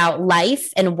passionate about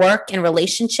life and work and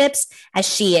relationships as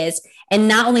she is. And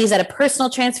not only is that a personal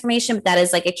transformation, but that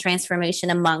is like a transformation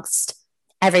amongst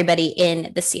everybody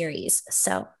in the series.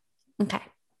 So, okay.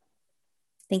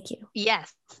 Thank you.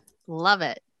 Yes. Love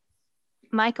it.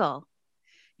 Michael,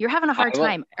 you're having a hard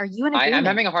time. Are you in agreement? I'm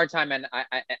having a hard time, and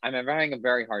I'm having a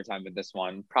very hard time with this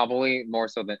one, probably more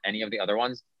so than any of the other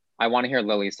ones. I want to hear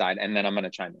Lily's side, and then I'm going to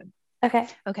chime in. Okay.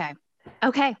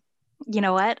 You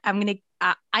know what? I'm going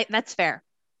to, that's fair.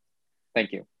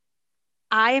 Thank you.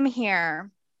 I am here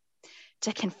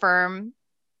to confirm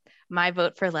my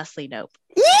vote for Leslie Knope.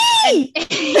 Yay!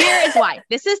 And here is why.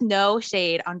 This is no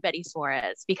shade on Betty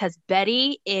Suarez because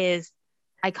Betty is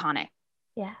iconic.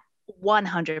 Yeah.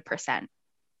 100%.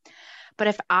 But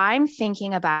if I'm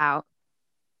thinking about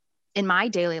in my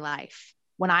daily life,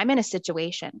 when I'm in a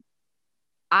situation,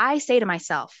 I say to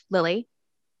myself, Lily,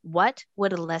 what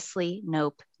would Leslie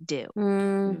Knope do?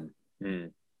 Mm-hmm.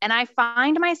 And I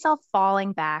find myself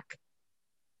falling back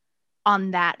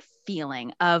on that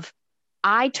feeling of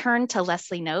I turn to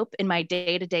Leslie Knope in my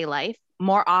day-to-day life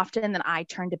more often than I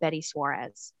turn to Betty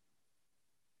Suarez.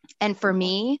 And for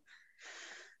me,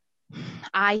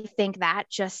 I think that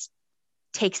just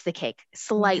takes the cake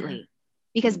slightly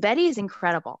because Betty is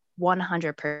incredible,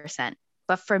 100%.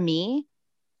 But for me,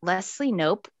 Leslie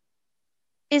Knope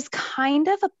is kind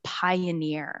of a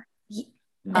pioneer.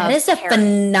 That is a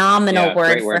phenomenal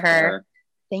word for her.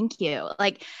 Thank you.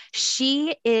 Like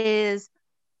she is,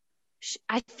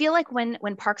 I feel like when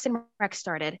Parks and Rec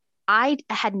started, I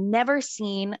had never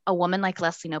seen a woman like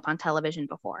Leslie Knope on television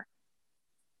before.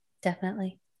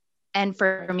 Definitely. And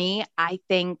for me, I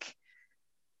think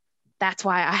that's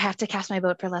why I have to cast my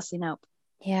vote for Leslie Knope.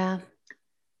 Yeah.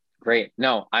 Great.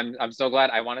 No, I'm so glad.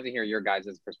 I wanted to hear your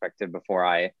guys' perspective before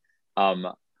I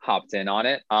hopped in on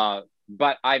it.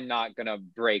 But I'm not gonna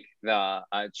break the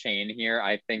chain here.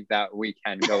 I think that we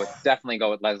can definitely go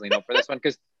with Leslie Knope for this one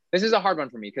because this is a hard one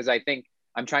for me because I think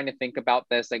I'm trying to think about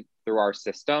this like through our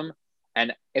system.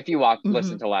 And if you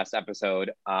listen to last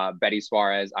episode, Betty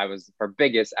Suarez, I was her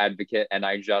biggest advocate, and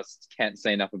I just can't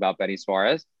say enough about Betty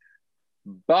Suarez.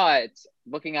 But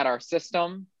looking at our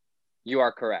system, you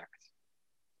are correct.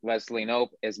 Leslie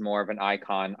Knope is more of an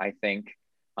icon, I think.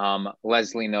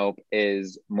 Leslie Knope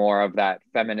is more of that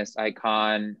feminist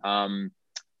icon.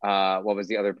 What was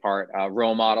the other part?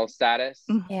 Role model status.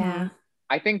 Yeah.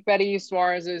 I think Betty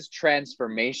Suarez's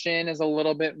transformation is a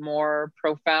little bit more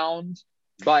profound.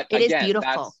 But it is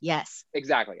beautiful. Yes,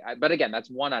 exactly. But again, that's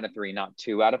 1 out of 3, not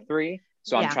 2 out of 3.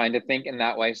 So I'm trying to think in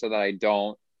that way so that I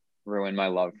don't ruin my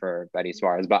love for Betty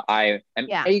Suarez. But I am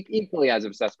equally as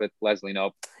obsessed with Leslie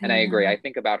Knope. And I agree. I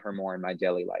think about her more in my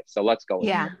daily life. So let's go with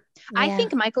her. I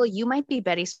think, Michael, you might be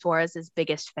Betty Suarez's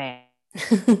biggest fan.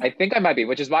 I think I might be,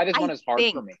 which is why this one is hard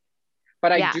for me.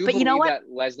 But I do believe that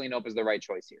Leslie Knope is the right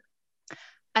choice here.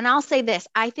 And I'll say this.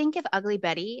 I think if Ugly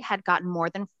Betty had gotten more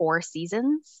than 4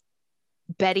 seasons,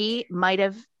 Betty might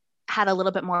have had a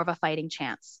little bit more of a fighting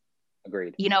chance.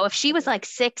 Agreed. You know, if she was like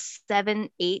 6, 7,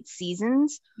 8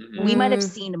 seasons, we might have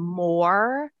seen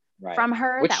more from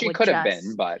her. Which she could have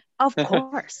been, but of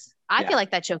course. I feel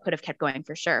like that show could have kept going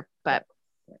for sure. But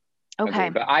okay.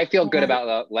 Agreed. But I feel good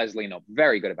about Leslie Knope.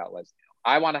 Very good about Leslie Knope.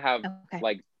 I want to have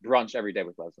like brunch every day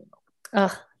with Leslie Knope.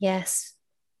 Oh, yes.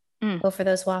 Go for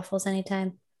those waffles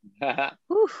anytime.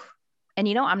 And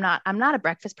you know, I'm not a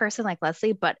breakfast person like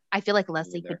Leslie, but I feel like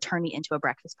Leslie could turn me into a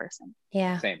breakfast person.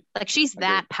 Yeah. Same. Like she's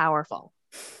that powerful.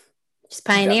 She's a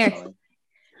pioneer. Definitely.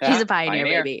 She's a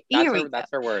pioneer, baby.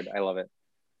 That's her word. I love it.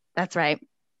 That's right.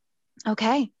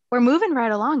 Okay. We're moving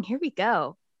right along. Here we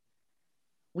go.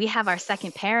 we have our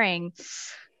second pairing,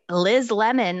 Liz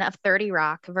Lemon of 30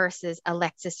 Rock versus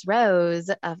Alexis Rose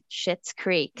of Schitt's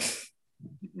Creek.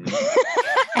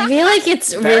 I feel like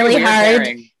it's Very really weird hard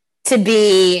pairing. to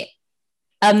be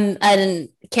a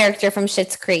character from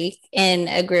Schitt's Creek in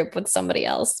a group with somebody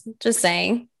else. Just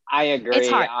saying. I agree. It's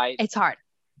hard. It's hard.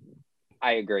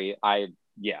 I agree. I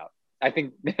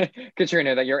think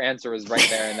Katrina, that your answer is right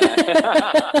there in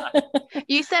that.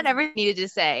 You said everything you needed to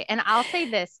say, and I'll say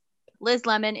this: Liz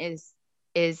Lemon is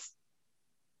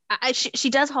she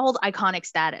does hold iconic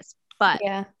status, but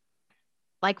Yeah.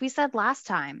 like we said last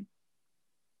time,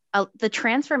 the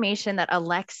transformation that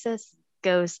Alexis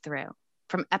goes through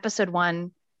from episode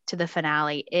 1 to the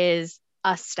finale is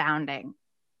astounding.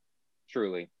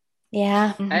 Truly.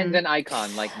 Yeah. Mhm. And an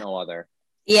icon like no other.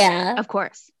 Yeah. Of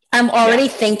course, I'm already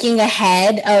thinking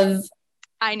ahead of,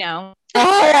 I know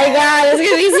oh my God, it's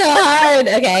going to be so hard.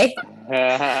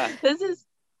 Okay. this is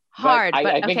hard, but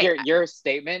I think okay. your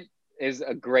statement is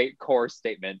a great core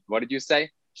statement. What did you say?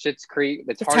 Schitt's Creek.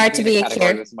 It's hard to be a category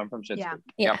character. with someone from Schitt's Yeah. Creek.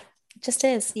 Yeah. It just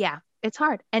is. Yeah, it's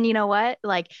hard. And you know what?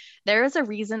 Like, there is a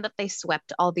reason that they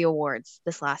swept all the awards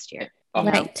this last year. Oh,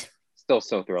 Right. Still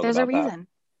so thrilled There's a about that. reason.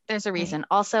 There's a reason.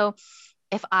 Also,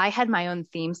 if I had my own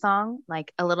theme song,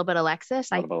 like a little bit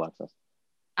Alexis, A little bit Alexis.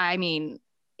 I mean,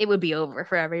 it would be over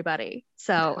for everybody.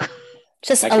 So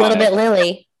Just a Iconic. little bit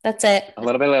Lily. That's it. A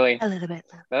little bit Lily. a little bit.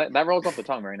 That rolls off the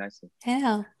tongue very nicely.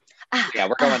 Yeah. Yeah,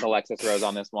 we're going with Alexis Rose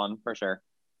on this one for sure.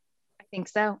 I think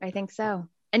so.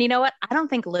 And you know what? I don't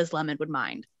think Liz Lemon would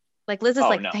mind. Like, Liz is Oh,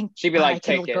 like, no. thank She'd be God like, I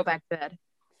can "Take go it." back to bed.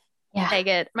 Yeah. Take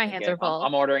it. My hands Okay, are full.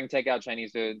 I'm ordering takeout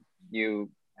Chinese food. You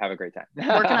have a great time.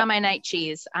 Working on my night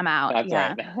cheese. I'm out. That's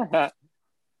yeah. right.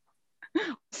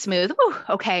 Smooth. Woo.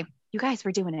 Okay. You guys,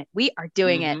 we're doing it. We are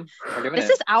doing it. Mhm. We're doing This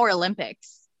it. is our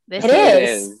Olympics. This It It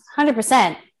is. is.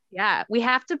 100%. Yeah, we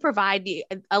have to provide the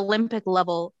Olympic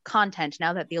level content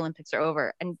now that the Olympics are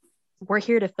over, and we're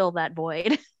here to fill that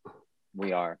void.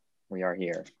 We are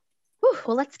here. Whew,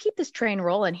 well, let's keep this train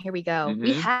rolling. Here we go.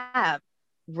 We Mhm. have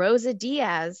Rosa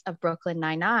Diaz of Brooklyn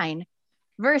Nine-Nine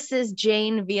versus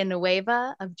Jane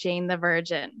Villanueva of Jane the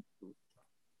Virgin.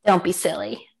 Don't be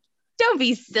silly. Don't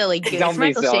be silly, Goose. Don't be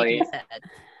Michael's silly. shaking his head.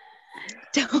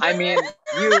 Don't- I mean,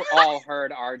 you all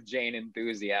heard our Jane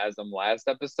enthusiasm last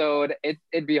episode.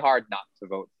 It'd be hard not to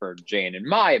vote for Jane, in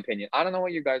my opinion. I don't know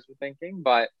what you guys were thinking,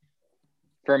 but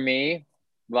for me,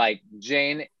 like,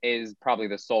 Jane is probably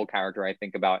the sole character I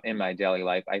think about in my daily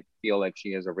life. I feel like she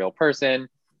is a real person.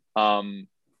 The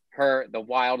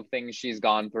wild things she's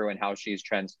gone through and how she's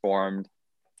transformed,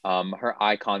 her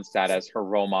icon status, her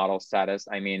role model status.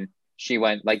 I mean, she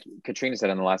went, like Katrina said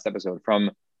in the last episode,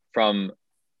 from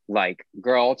like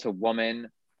girl to woman,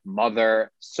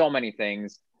 mother, so many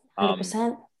things.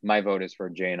 100%. My vote is for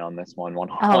Jane on this one.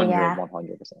 100, Oh, yeah.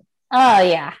 100%. Oh,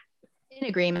 yeah. in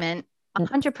agreement,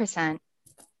 100%.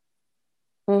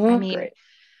 Mhm. I mean, Great.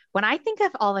 when I think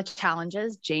of all the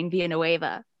challenges Jane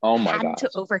Villanueva Oh my had god. to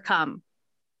overcome,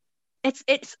 it's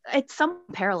some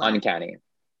parallel. Uncanny.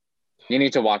 You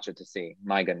need to watch it to see.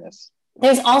 My goodness.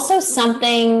 There's also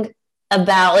something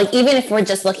about, like, even if we're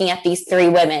just looking at these three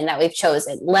women that we've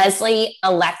chosen, Leslie,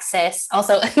 Alexis,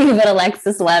 also even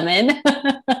Alexis Lemon.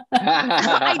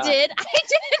 I did.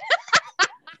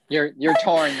 You're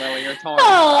torn, Lily. You're torn.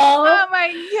 Oh. Oh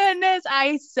my goodness.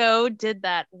 I so did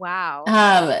that. Wow.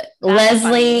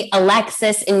 Leslie,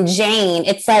 Alexis, and Jane.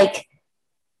 It's like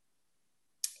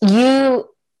you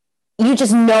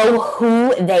just know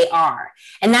who they are.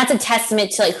 And that's a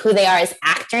testament to like who they are as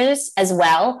actors as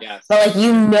well. Yes. But like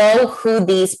you know who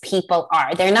these people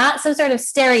are. They're not some sort of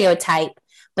stereotype,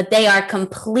 but they are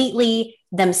completely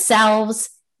themselves.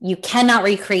 You cannot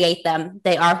recreate them.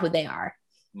 They are who they are.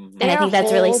 Mhm. And I They're think a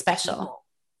that's really whole special.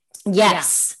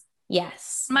 Yes.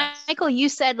 Yes. Michael, you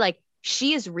said like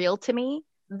she is real to me.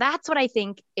 That's what I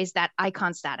think is that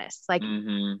icon status. Like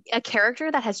Mhm. a character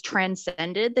that has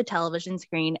transcended the television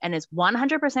screen and is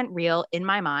 100% real in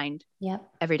my mind Yep.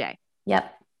 every day.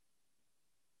 Yep.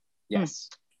 Yes.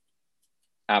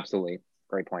 Absolutely.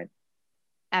 Great point.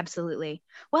 Absolutely.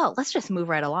 Well, let's just move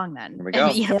right along then. Here we go.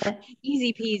 You know,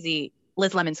 easy peasy,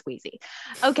 Liz Lemon squeezy.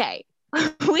 Okay.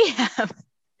 We have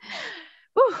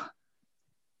whew,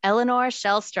 Eleanor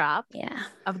Shellstrop Yeah.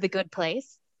 of The Good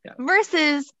Place Yeah.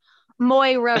 versus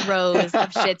Moira Rose of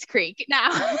Schitt's Creek. Now,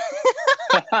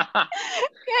 I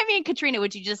mean, Katrina,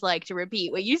 would you just like to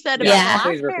repeat what you said about Yeah. the last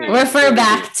Please repeat. pairing? Refer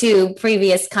back to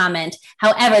previous comment.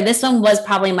 However, this one was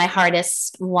probably my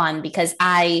hardest one because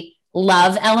I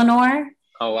love Eleanor,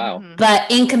 Oh wow. Mhm.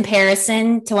 but in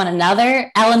comparison to one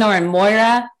another, Eleanor and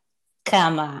Moira,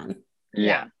 come on.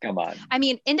 Yeah, come on. I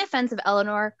mean, in defense of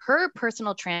Eleanor, her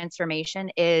personal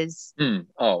transformation is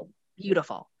Oh,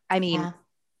 beautiful. I mean, Yeah.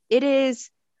 it is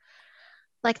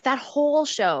like that whole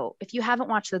show. If you haven't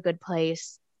watched The Good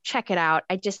Place, check it out.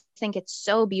 I just think it's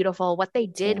so beautiful. What they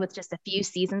did with just a few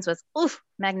seasons was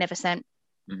magnificent.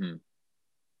 mhm.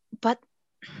 But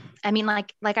I mean,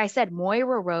 like I said,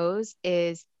 Moira Rose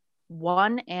is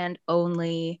one and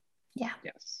only.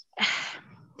 Yes.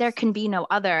 There can be no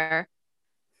other.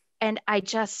 And I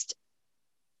just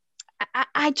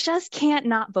can't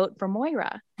not vote for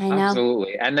Moira. I know.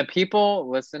 Absolutely. And the people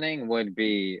listening would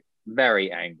be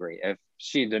very angry if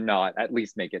she did not at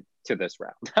least make it to this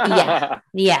round.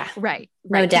 Yeah. Right.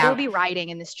 No doubt. They'll be riding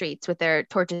in the streets with their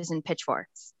torches and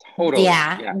pitchforks. Totally.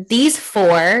 Yeah. These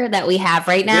 4 that we have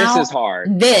right now. This is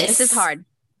hard. This is hard.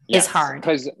 Is hard.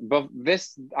 Because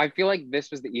this, I feel like this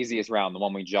was the easiest round, the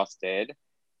one we just did.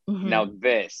 Mhm. Now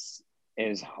this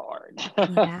is hard.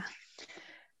 Yeah.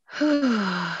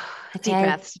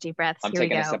 Deep breaths. I'm Here we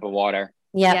taking a go. sip of water.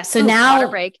 Yeah. Yes. So Ooh, now, water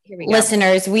break. Here we go.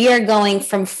 listeners, we are going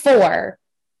from 4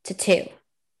 to 2.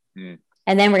 Mm.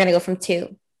 And then we're going to go from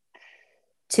 2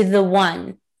 to the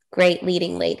 1 great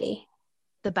leading lady.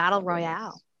 The battle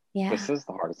royale. Yeah. This is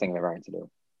the hardest thing I've ever had to do.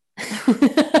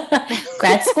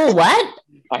 Grad school, what?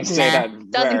 I say Nah.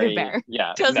 that Doesn't very, compare.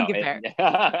 Yeah. Doesn't compare.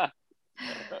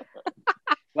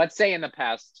 Let's say in the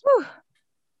past.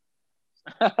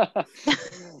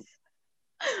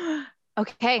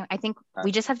 Okay, I think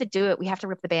we just have to do it. We have to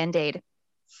rip the Band-Aid.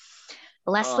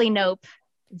 Leslie Knope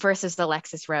versus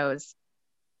Alexis Rose.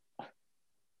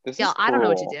 This Yeah, is I don't know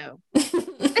what to cruel.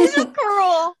 do. This is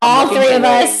cruel. All looking 3 of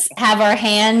away. us have our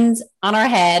hands on our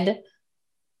head.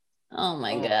 Oh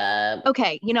my God.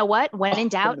 Okay, you know what? When in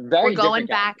doubt, Very we're going different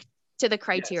guy. back to the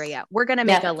criteria. We're going to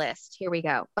make Yeah. a list. Here we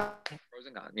go. Pros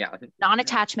and cons. Yeah.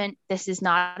 Non-attachment. This is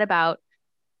not about,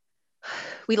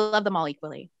 we love them all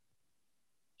equally.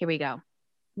 Here we go.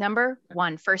 Number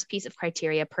 1, first piece of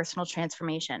criteria, personal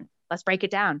transformation. Let's break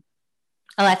it down.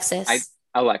 Alexis.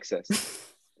 Alexis.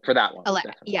 For that one.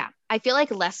 definitely. Yeah, I feel like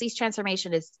Leslie's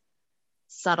transformation is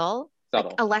subtle.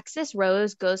 Subtle. Like Alexis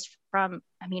Rose goes from,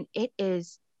 I mean, it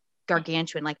is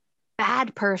gargantuan, like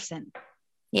bad person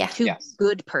Yeah. to Yes.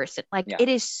 good person. Like Yeah. it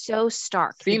is so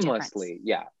stark. the difference. Seamlessly.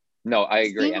 Yeah. No, I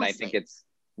agree. And I think Seamlessly. it's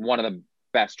one of the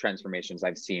best transformations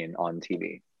I've seen on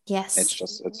TV. Yes.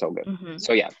 It's so good. Mhm.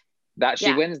 So yeah, that she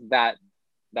Yeah. wins that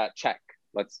check.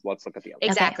 Let's look at the other.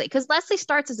 Exactly. Because Leslie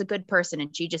starts as a good person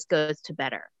and she just goes to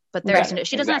better. But there's Right, no,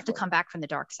 she doesn't have to exactly. come back from the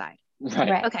dark side.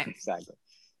 Right. Okay. Exactly.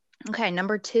 Okay.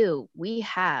 Number 2, we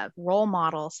have role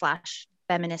model /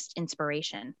 feminist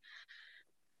inspiration.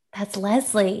 That's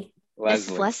Leslie.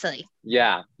 It's Leslie.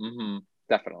 Yeah.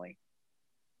 Definitely.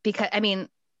 Because I mean,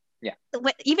 Yeah.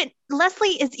 even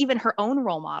Leslie is even her own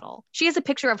role model. She has a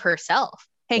picture of herself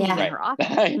hanging Yeah. in Right. her office.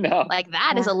 I know. Like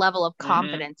that is a level of Mhm.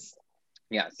 confidence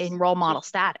Yes. in role model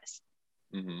status.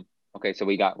 Okay, so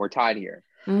we're tied here.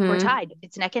 Mhm. We're tied.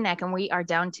 It's neck and neck, and we are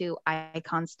down to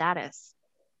icon status.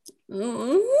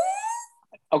 Mhm.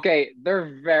 Okay,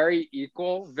 they're very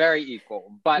equal,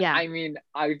 but Yeah. I mean,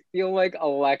 I feel like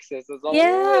Alexis is a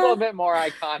Yeah. little bit more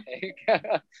iconic.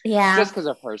 Yeah. Just because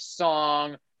of her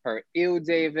song, her ew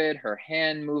David, her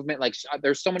hand movement. Like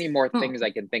there's so many more things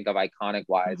I can think of iconic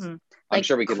wise. Mhm. I'm Like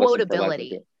sure we could listen for Leslie quotability.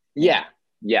 too.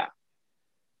 Yeah.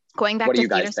 Going back What do to you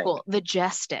guys theater think? school, the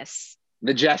justice.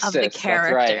 The Justice. That's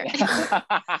right.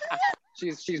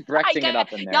 she's brechting it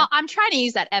up in there. Y'all, I'm trying to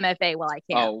use that MFA while I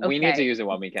can. Oh, we need to use it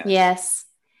when we can. Yes.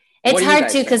 What It's do you hard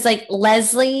guys too think? because like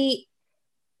Leslie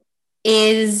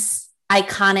is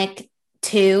iconic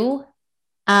too.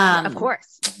 Of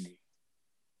course.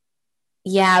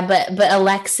 Yeah, but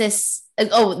Alexis.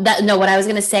 What I was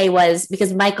gonna say was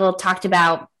because Michael talked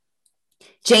about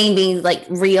Jane being like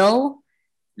real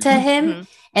to him, Mhm.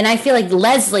 and I feel like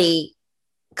Leslie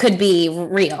could be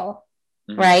real,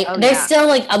 Mhm. right? Oh, There's yeah. still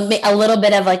like a little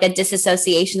bit of like a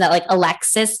disassociation that like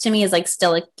Alexis to me is like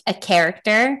still a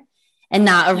character and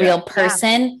not a Yeah. real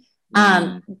person.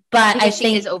 But Because I she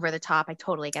think is over the top. I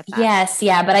totally get that. yes,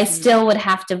 yeah, but I Mhm. still would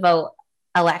have to vote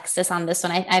Alexis on this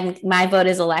one. I'm my vote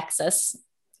is Alexis.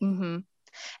 Mm-hmm.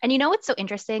 And you know what's so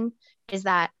interesting is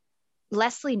that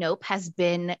Leslie Knope has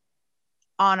been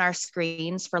on our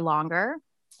screens for longer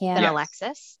Yeah. than Yes.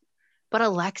 Alexis, but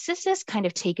Alexis has kind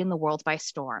of taken the world by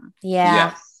storm. Yeah.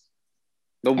 Yes.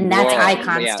 The And that's world.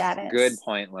 icon Yes. status. Good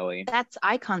point, Lily. That's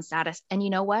icon status. And you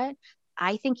know what?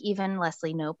 I think even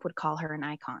Leslie Knope would call her an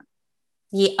icon.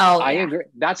 Yeah. Oh, I yeah. agree.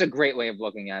 That's a great way of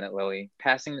looking at it, Lily.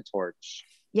 Passing the torch.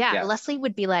 Yeah, Yes. Leslie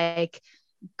would be like,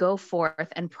 go forth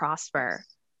and prosper.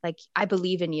 Like, I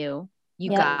believe in you.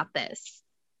 You Yeah. got this.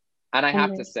 And I have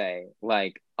And to say,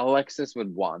 like, Alexis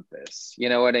would want this. You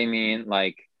know what I mean?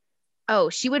 Like, Oh,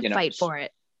 she would you know, fight for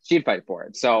it. she'd fight for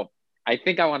it. So I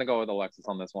think I want to go with Alexis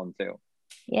on this one too.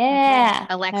 yeah.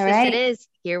 Alexis, All it right. is.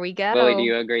 Here we go. Lily, do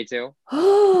you agree too?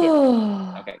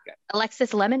 Oh. Okay,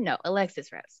 Alexis Lemon? No,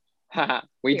 Alexis Rose. good.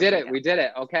 We Here did we it. go. We did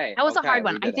it. Okay. That was a Okay, hard we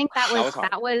one. I did it. think that was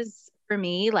hard. that was for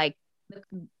me like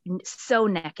so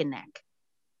neck and neck.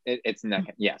 It's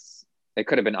neck. Yes, it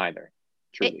could have been either.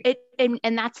 Truly.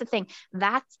 And that's the thing.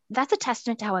 That's a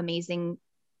testament to how amazing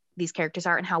these characters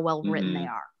are and how well written they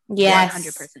are. Yes.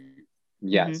 100%.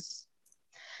 Yes.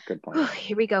 Good point.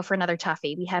 Here we go for another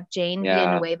toughie. We have Jane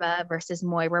Yeah. Villanueva versus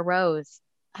Moira Rose.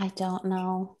 I don't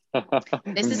know.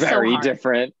 This is so very hard.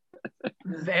 different.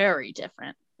 Very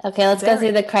different. Okay, let's go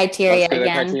through the criteria Let's do the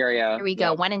again. criteria. Here we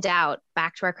go. Yep. When in doubt,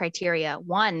 back to our criteria.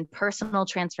 1, personal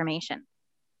transformation.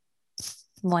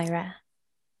 Moira.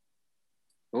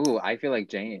 Ooh, I feel like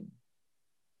Jane.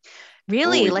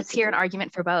 Really? Ooh, Let's hear an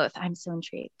argument for both. I'm so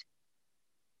intrigued.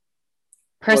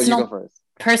 Well, you go Personal first.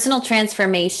 personal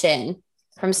transformation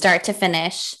from start to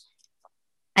finish,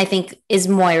 I think, is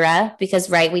Moira, because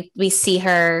we see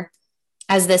her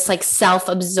as this like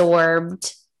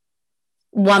self-absorbed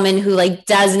woman who like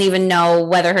doesn't even know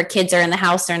whether her kids are in the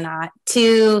house or not,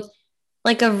 to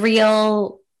like a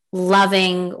real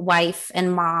loving wife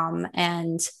and mom,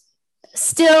 and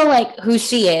still like who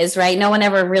she is, right? No one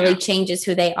ever really changes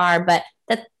who they are, but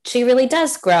that she really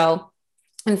does grow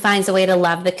and finds a way to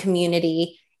love the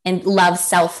community and love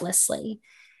selflessly.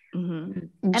 Mm-hmm.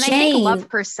 And Jane, I think love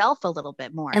herself a little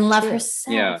bit more. and love too.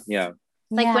 herself. Yeah.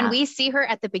 Like when we see her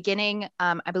at the beginning,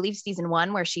 I believe season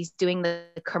 1, where she's doing the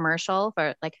commercial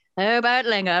for like, how about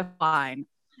Linga? Fine.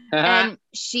 And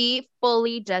she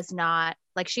fully does not,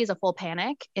 like, she has a full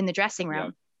panic in the dressing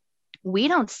room. Yeah. We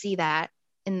don't see that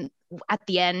at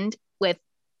the end with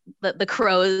the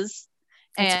crows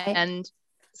and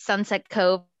Sunset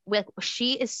Cove.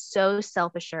 She is so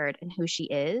self-assured in who she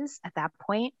is at that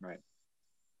point. Right.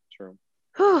 True.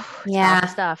 Whew, Yeah. tough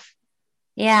stuff.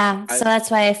 Yeah. So that's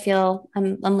why I feel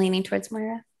I'm leaning towards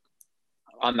Moira.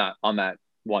 On that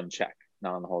one check,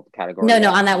 not on the whole category.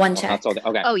 No, on that one check.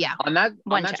 Okay. Oh yeah. On that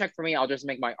One check for me, I'll just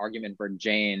make my argument for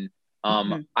Jane.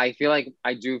 Mhm. I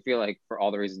do feel like for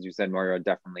all the reasons you said, Moira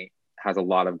definitely has a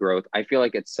lot of growth. I feel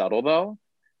like it's subtle though.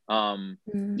 Yeah.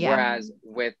 Whereas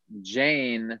with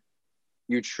Jane,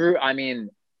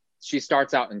 she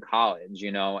starts out in college,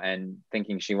 and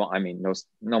thinking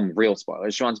no real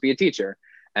spoilers, she wants to be a teacher.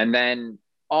 And then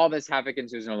all this havoc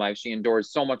ensues in her life. She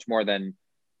endures so much more than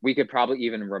we could probably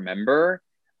even remember.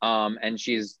 And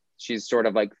she's sort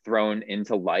of like thrown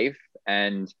into life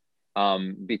and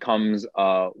becomes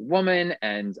a woman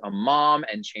and a mom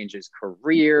and changes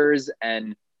careers.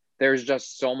 And there's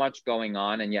just so much going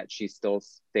on. And yet she still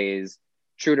stays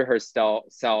true to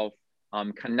herself,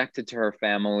 connected to her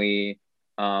family.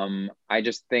 I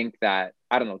just think that,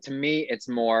 I don't know, to me, it's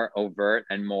more overt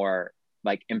and more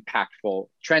like impactful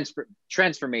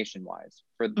transformation wise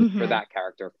for that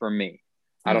character for me.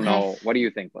 I don't know. What do you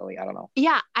think, Lily? I don't know.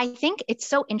 Yeah, I think it's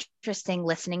so interesting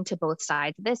listening to both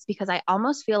sides of this, because I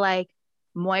almost feel like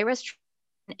Moira's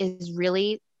is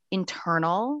really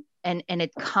internal and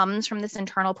it comes from this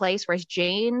internal place, whereas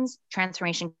Jane's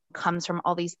transformation comes from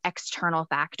all these external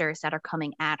factors that are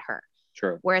coming at her.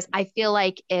 True. Whereas I feel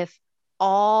like if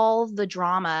all the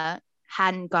drama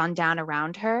hadn't gone down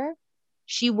around her,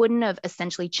 she wouldn't have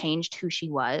essentially changed who she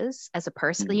was as a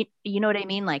person. Mm-hmm. You know what I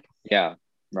mean? Like, yeah,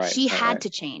 right. She had to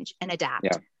change and adapt.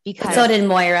 Yeah. Because so did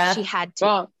Moira. She had to.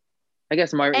 Well, I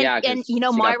guess Moira, and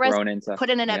Moira's put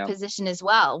in that position as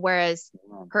well, whereas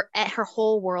her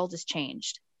whole world has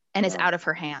changed and is out of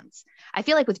her hands. I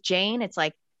feel like with Jane, it's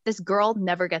like this girl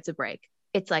never gets a break.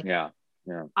 It's like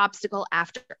obstacle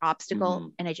after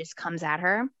obstacle, and it just comes at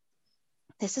her.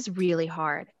 This is really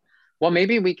hard. Well,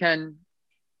 maybe we can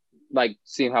like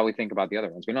see how we think about the other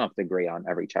ones. We don't have to agree on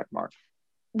every check mark.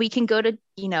 We can go to,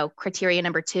 criteria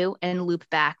number 2 and loop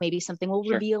back. Maybe something will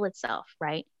reveal itself,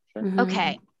 right? Sure. Mm-hmm.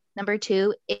 Okay. Number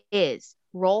 2 is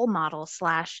role model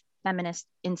 / feminist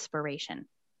inspiration.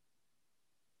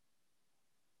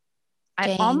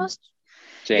 Jane.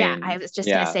 I was just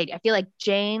going to say, I feel like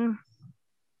Jane,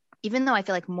 even though I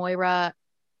feel like Moira,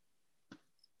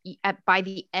 by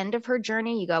the end of her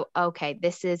journey, you go, okay,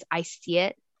 I see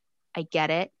it. I get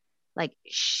it. Like,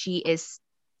 she is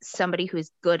somebody who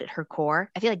is good at her core.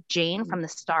 I feel like Jane from the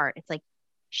start, it's like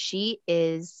she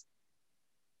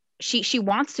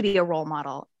wants to be a role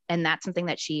model, and that's something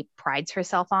that she prides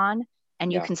herself on.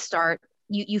 And you can start,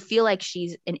 you feel like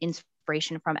she's an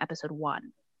inspiration from episode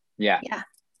 1. Yeah.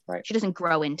 Right. She doesn't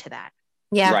grow into that.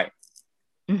 Yeah. Right.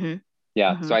 Mm-hmm.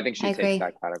 Yeah. So I think she I takes agree.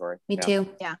 that category. Me too.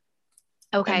 Yeah.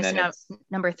 Okay, And so then now it's-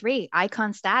 number 3,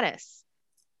 icon status.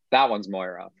 That one's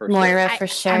Moira for Moira sure. for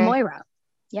sure. I'm Moira.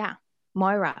 Yeah,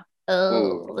 Moira.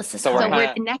 Oh, Ooh. this is So So hard.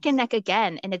 we're neck and neck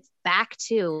again, and it's back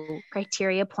to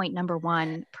criteria point number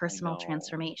 1, personal know.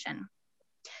 transformation.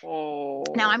 Oh.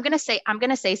 Now I'm gonna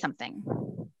say something.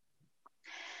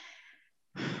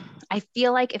 I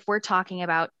feel like if we're talking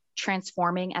about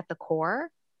transforming at the core,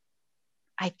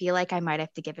 I feel like I might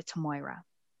have to give it to Moira,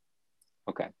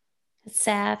 Okay. It's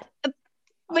sad.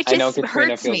 which I know is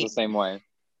Katrina hurts feels me. the same way.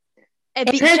 It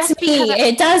It hurts me.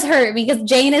 It does hurt because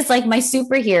Jane is like my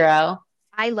superhero.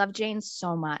 I love Jane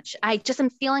so much. I just am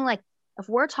feeling like if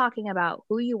we're talking about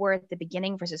who you were at the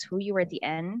beginning versus who you were at the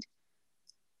end,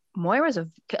 Moira's a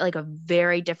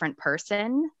very different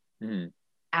person Mhm.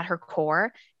 at her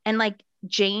core, and like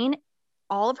Jane,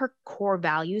 all of her core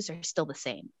values are still the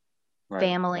same. Right,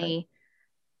 Family,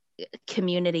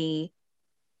 community,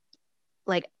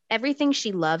 like everything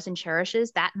she loves and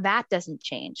cherishes, that doesn't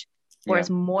change. Whereas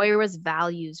Moira's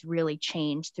values really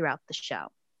change throughout the show.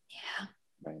 Yeah.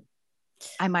 Right.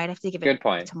 I might have to give Good it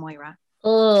point. to Moira.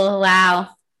 Oh, wow.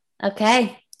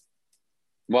 Okay.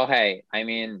 Well, hey, I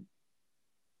mean,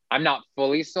 I'm not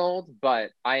fully sold,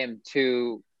 but I am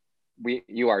two.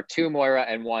 You are 2 Moira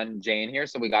and 1 Jane here,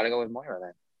 so we got to go with Moira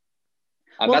then.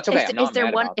 Well, that's okay. Is, I'm not is there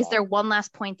mad one? about Is that. there one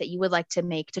last point that you would like to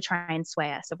make to try and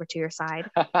sway us over to your side?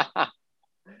 A It's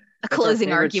our closing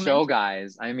favorite argument. show,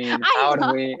 guys. I mean, I how know.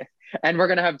 do we? And we're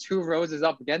gonna have 2 roses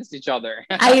up against each other.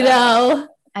 I know.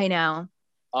 I know.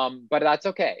 But that's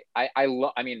okay. I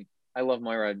love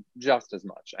Moira just as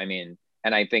much. I mean,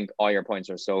 and I think all your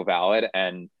points are so valid,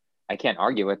 and I can't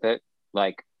argue with it.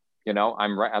 Like, you know,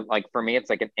 I'm right. Like for me, it's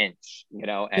like an inch. You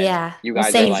know, and Yeah. you Well,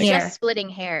 guys same are like, here. Just splitting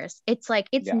hairs. It's like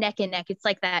it's Yeah. neck and neck. It's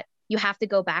like that. You have to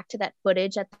go back to that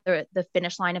footage at the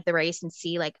finish line of the race and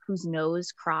see like whose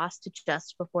nose crossed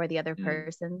just before the other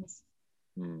person's.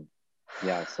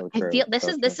 Yeah, so true. I feel this so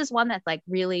is true. one that's like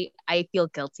really I feel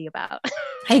guilty about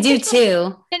I do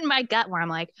too. in my gut where I'm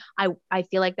like I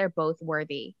feel like they're both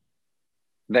worthy.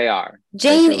 They are.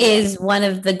 Jane They truly is one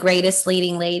of the greatest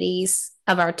leading ladies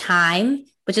of our time,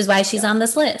 which is why she's on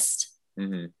this list. are.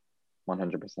 100%.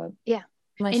 Why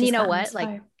And she's you know gotten what? this Like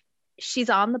far. she's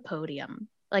on the podium.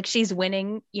 Like she's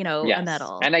winning, you know, a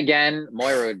medal. And again,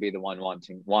 Moira would be the one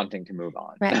wanting to move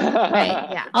on. Right, right.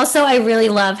 Yeah. Also, I really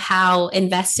love how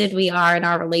invested we are in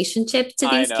our relationship to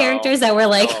I these know. characters that we're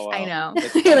like, LOL. I know.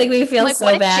 It's like we feel Like so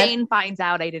what if bad. Jane finds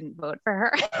out I didn't vote for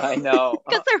her? I know.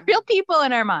 Because they're real people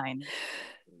in our mind.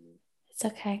 It's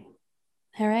okay.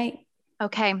 All right.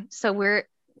 Okay, so we're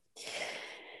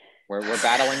We're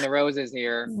battling the roses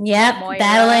here. Yep. Moira.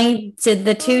 Battling to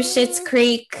the 2 Schitt's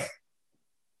Creek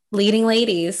leading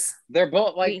ladies. They're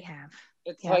both we like, have.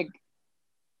 it's yeah. like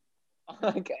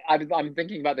I'm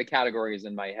thinking about the categories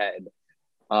in my head.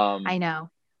 I know.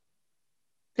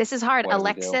 This is hard. What do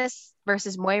we do? Alexis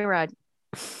versus Moira.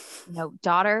 No,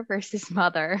 daughter versus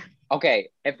mother. Okay,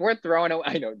 if we're throwing away,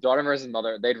 I know daughter versus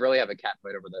mother, they'd really have a cat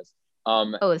fight over this. Oh,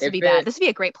 this would if be it- bad. This would be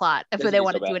a great plot if This would they be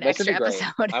want so to do bad. an This would be extra great.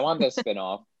 episode. I want the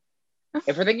spin-off.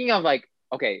 If we're thinking of like,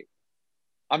 okay,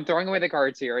 I'm throwing away the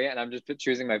criteria and I'm just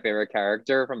choosing my favorite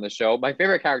character from the show. My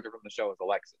favorite character from the show is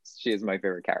Alexis. She is my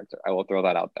favorite character. I will throw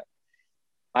that out there.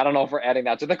 I don't know if we're adding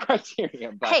that to the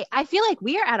criteria, but Hey, I feel like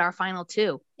we are at our final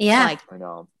 2. Yeah. Like, I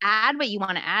know. add what you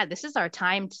want to add. This is our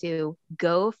time to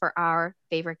go for our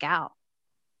favorite gal.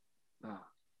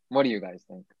 What do you guys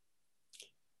think?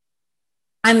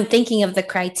 I'm thinking of the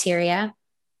criteria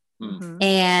Mhm.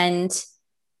 and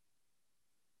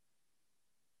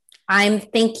I'm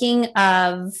thinking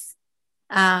of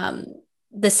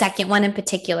the second one in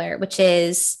particular, which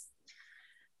is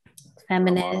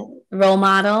feminine role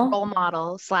model Role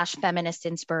model / feminist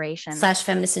inspiration. /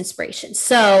 feminist inspiration.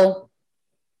 So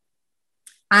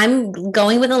I'm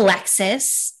going with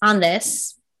Alexis on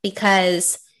this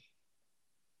because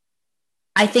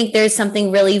I think there's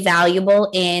something really valuable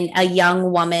in a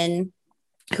young woman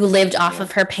who lived off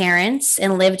of her parents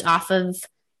and lived off of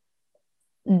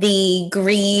the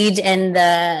greed and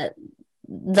the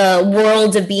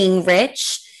world of being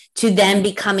rich to then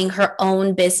becoming her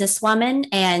own businesswoman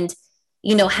and,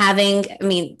 you know, having, I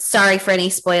mean, sorry for any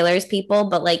spoilers, people,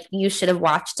 but like you should have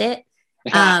watched it.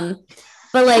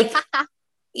 But like,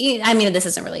 I mean, this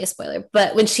isn't really a spoiler,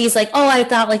 but when she's like, oh, I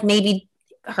thought like maybe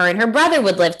her and her brother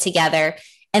would live together.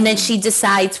 And then she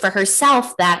decides for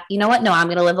herself that, you know what, no, I'm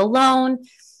going to live alone.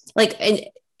 Like, and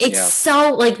it's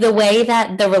so like the way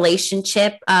that the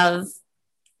relationship of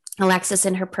Alexis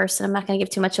and her person, I'm not going to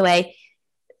give too much away,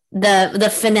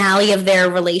 the finale of their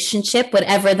relationship,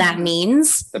 whatever that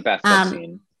means. The best I've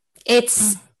seen.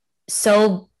 It's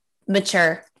so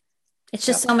mature. It's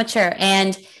just so mature.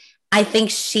 And I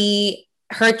think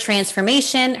her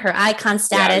transformation, her icon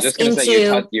status I was just gonna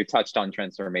say you touched on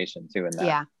transformation too in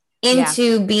that.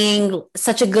 Into being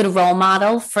such a good role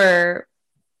model for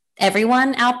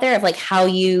everyone out there of like how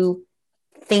you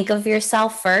think of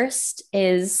yourself first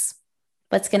is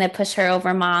what's going to push her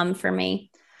over mom for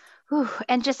me. Ooh,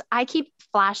 and just, I keep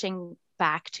flashing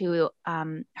back to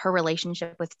her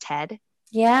relationship with Ted.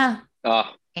 Yeah.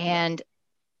 And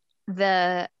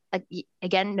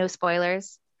again, no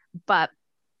spoilers, but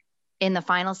in the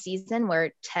final season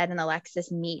where Ted and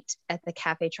Alexis meet at the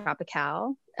Cafe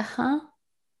Tropical,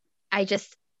 I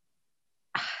just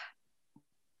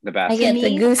the best. I get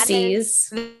the goosies.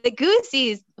 The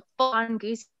goosies, full on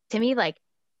goosies. To me, like,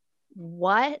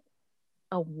 what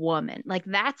a woman. Like,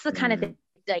 that's the kind of thing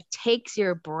that takes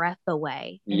your breath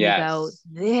away. And you go,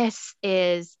 this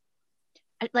is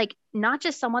like not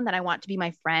just someone that I want to be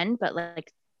my friend, but like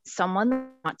someone I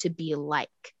want to be like.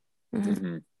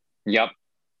 Yep.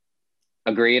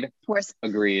 Agreed.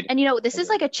 Agreed. And this is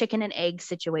like a chicken and egg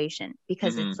situation,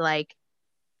 because it's like,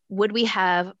 would we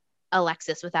have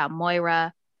Alexis without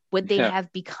Moira? Would they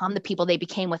have become the people they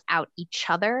became without each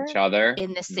other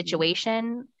in this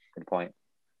situation? Good point.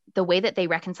 The way that they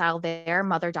reconcile their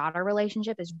mother-daughter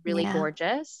relationship is really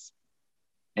gorgeous.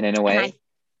 And in a way,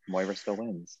 Moira still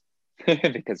wins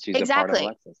because she's a part of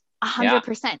Alexis.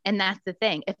 100%. And that's the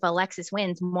thing. If Alexis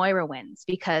wins, Moira wins,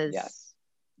 because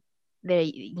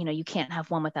you can't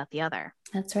have one without the other.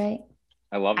 That's right.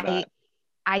 I love that.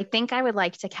 I think I would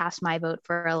like to cast my vote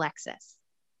for Alexis.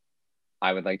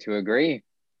 I would like to agree.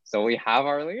 So we have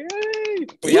our leader.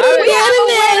 We have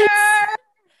it.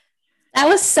 That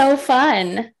was so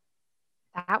fun.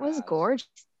 That was gorgeous.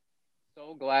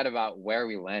 So glad about where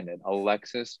we landed.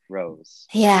 Alexis Rose.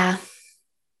 Yeah.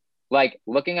 Like,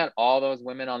 looking at all those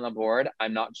women on the board,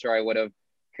 I'm not sure I would have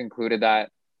concluded that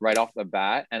right off the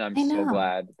bat. And I'm so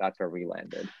glad that's where we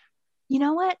landed. You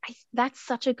know what? That's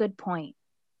such a good point.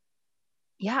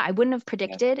 Yeah, I wouldn't have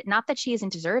predicted, not that she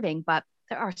isn't deserving, but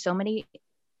there are so many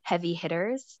heavy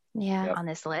hitters on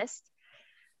this list.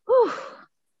 Whew.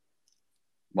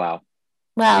 Wow.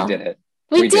 Wow. We did it.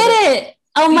 We did it.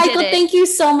 Oh, Michael, thank you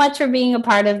so much for being a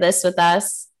part of this with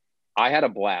us. I had a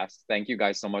blast. Thank you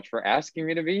guys so much for asking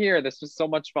me to be here. This was so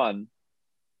much fun.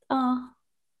 Oh,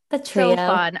 the trio. So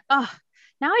fun. Oh,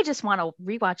 now I just want to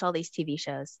rewatch all these TV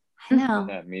shows. I know.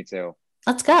 Yeah, me too.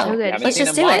 Let's go. So good. Let's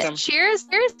just do it. Cheers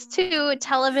to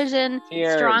television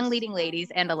strong leading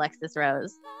ladies and Alexis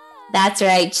Rose. That's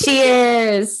right.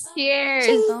 Cheers.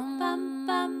 Cheers.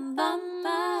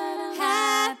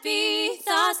 Happy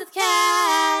thoughts with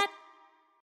Kat.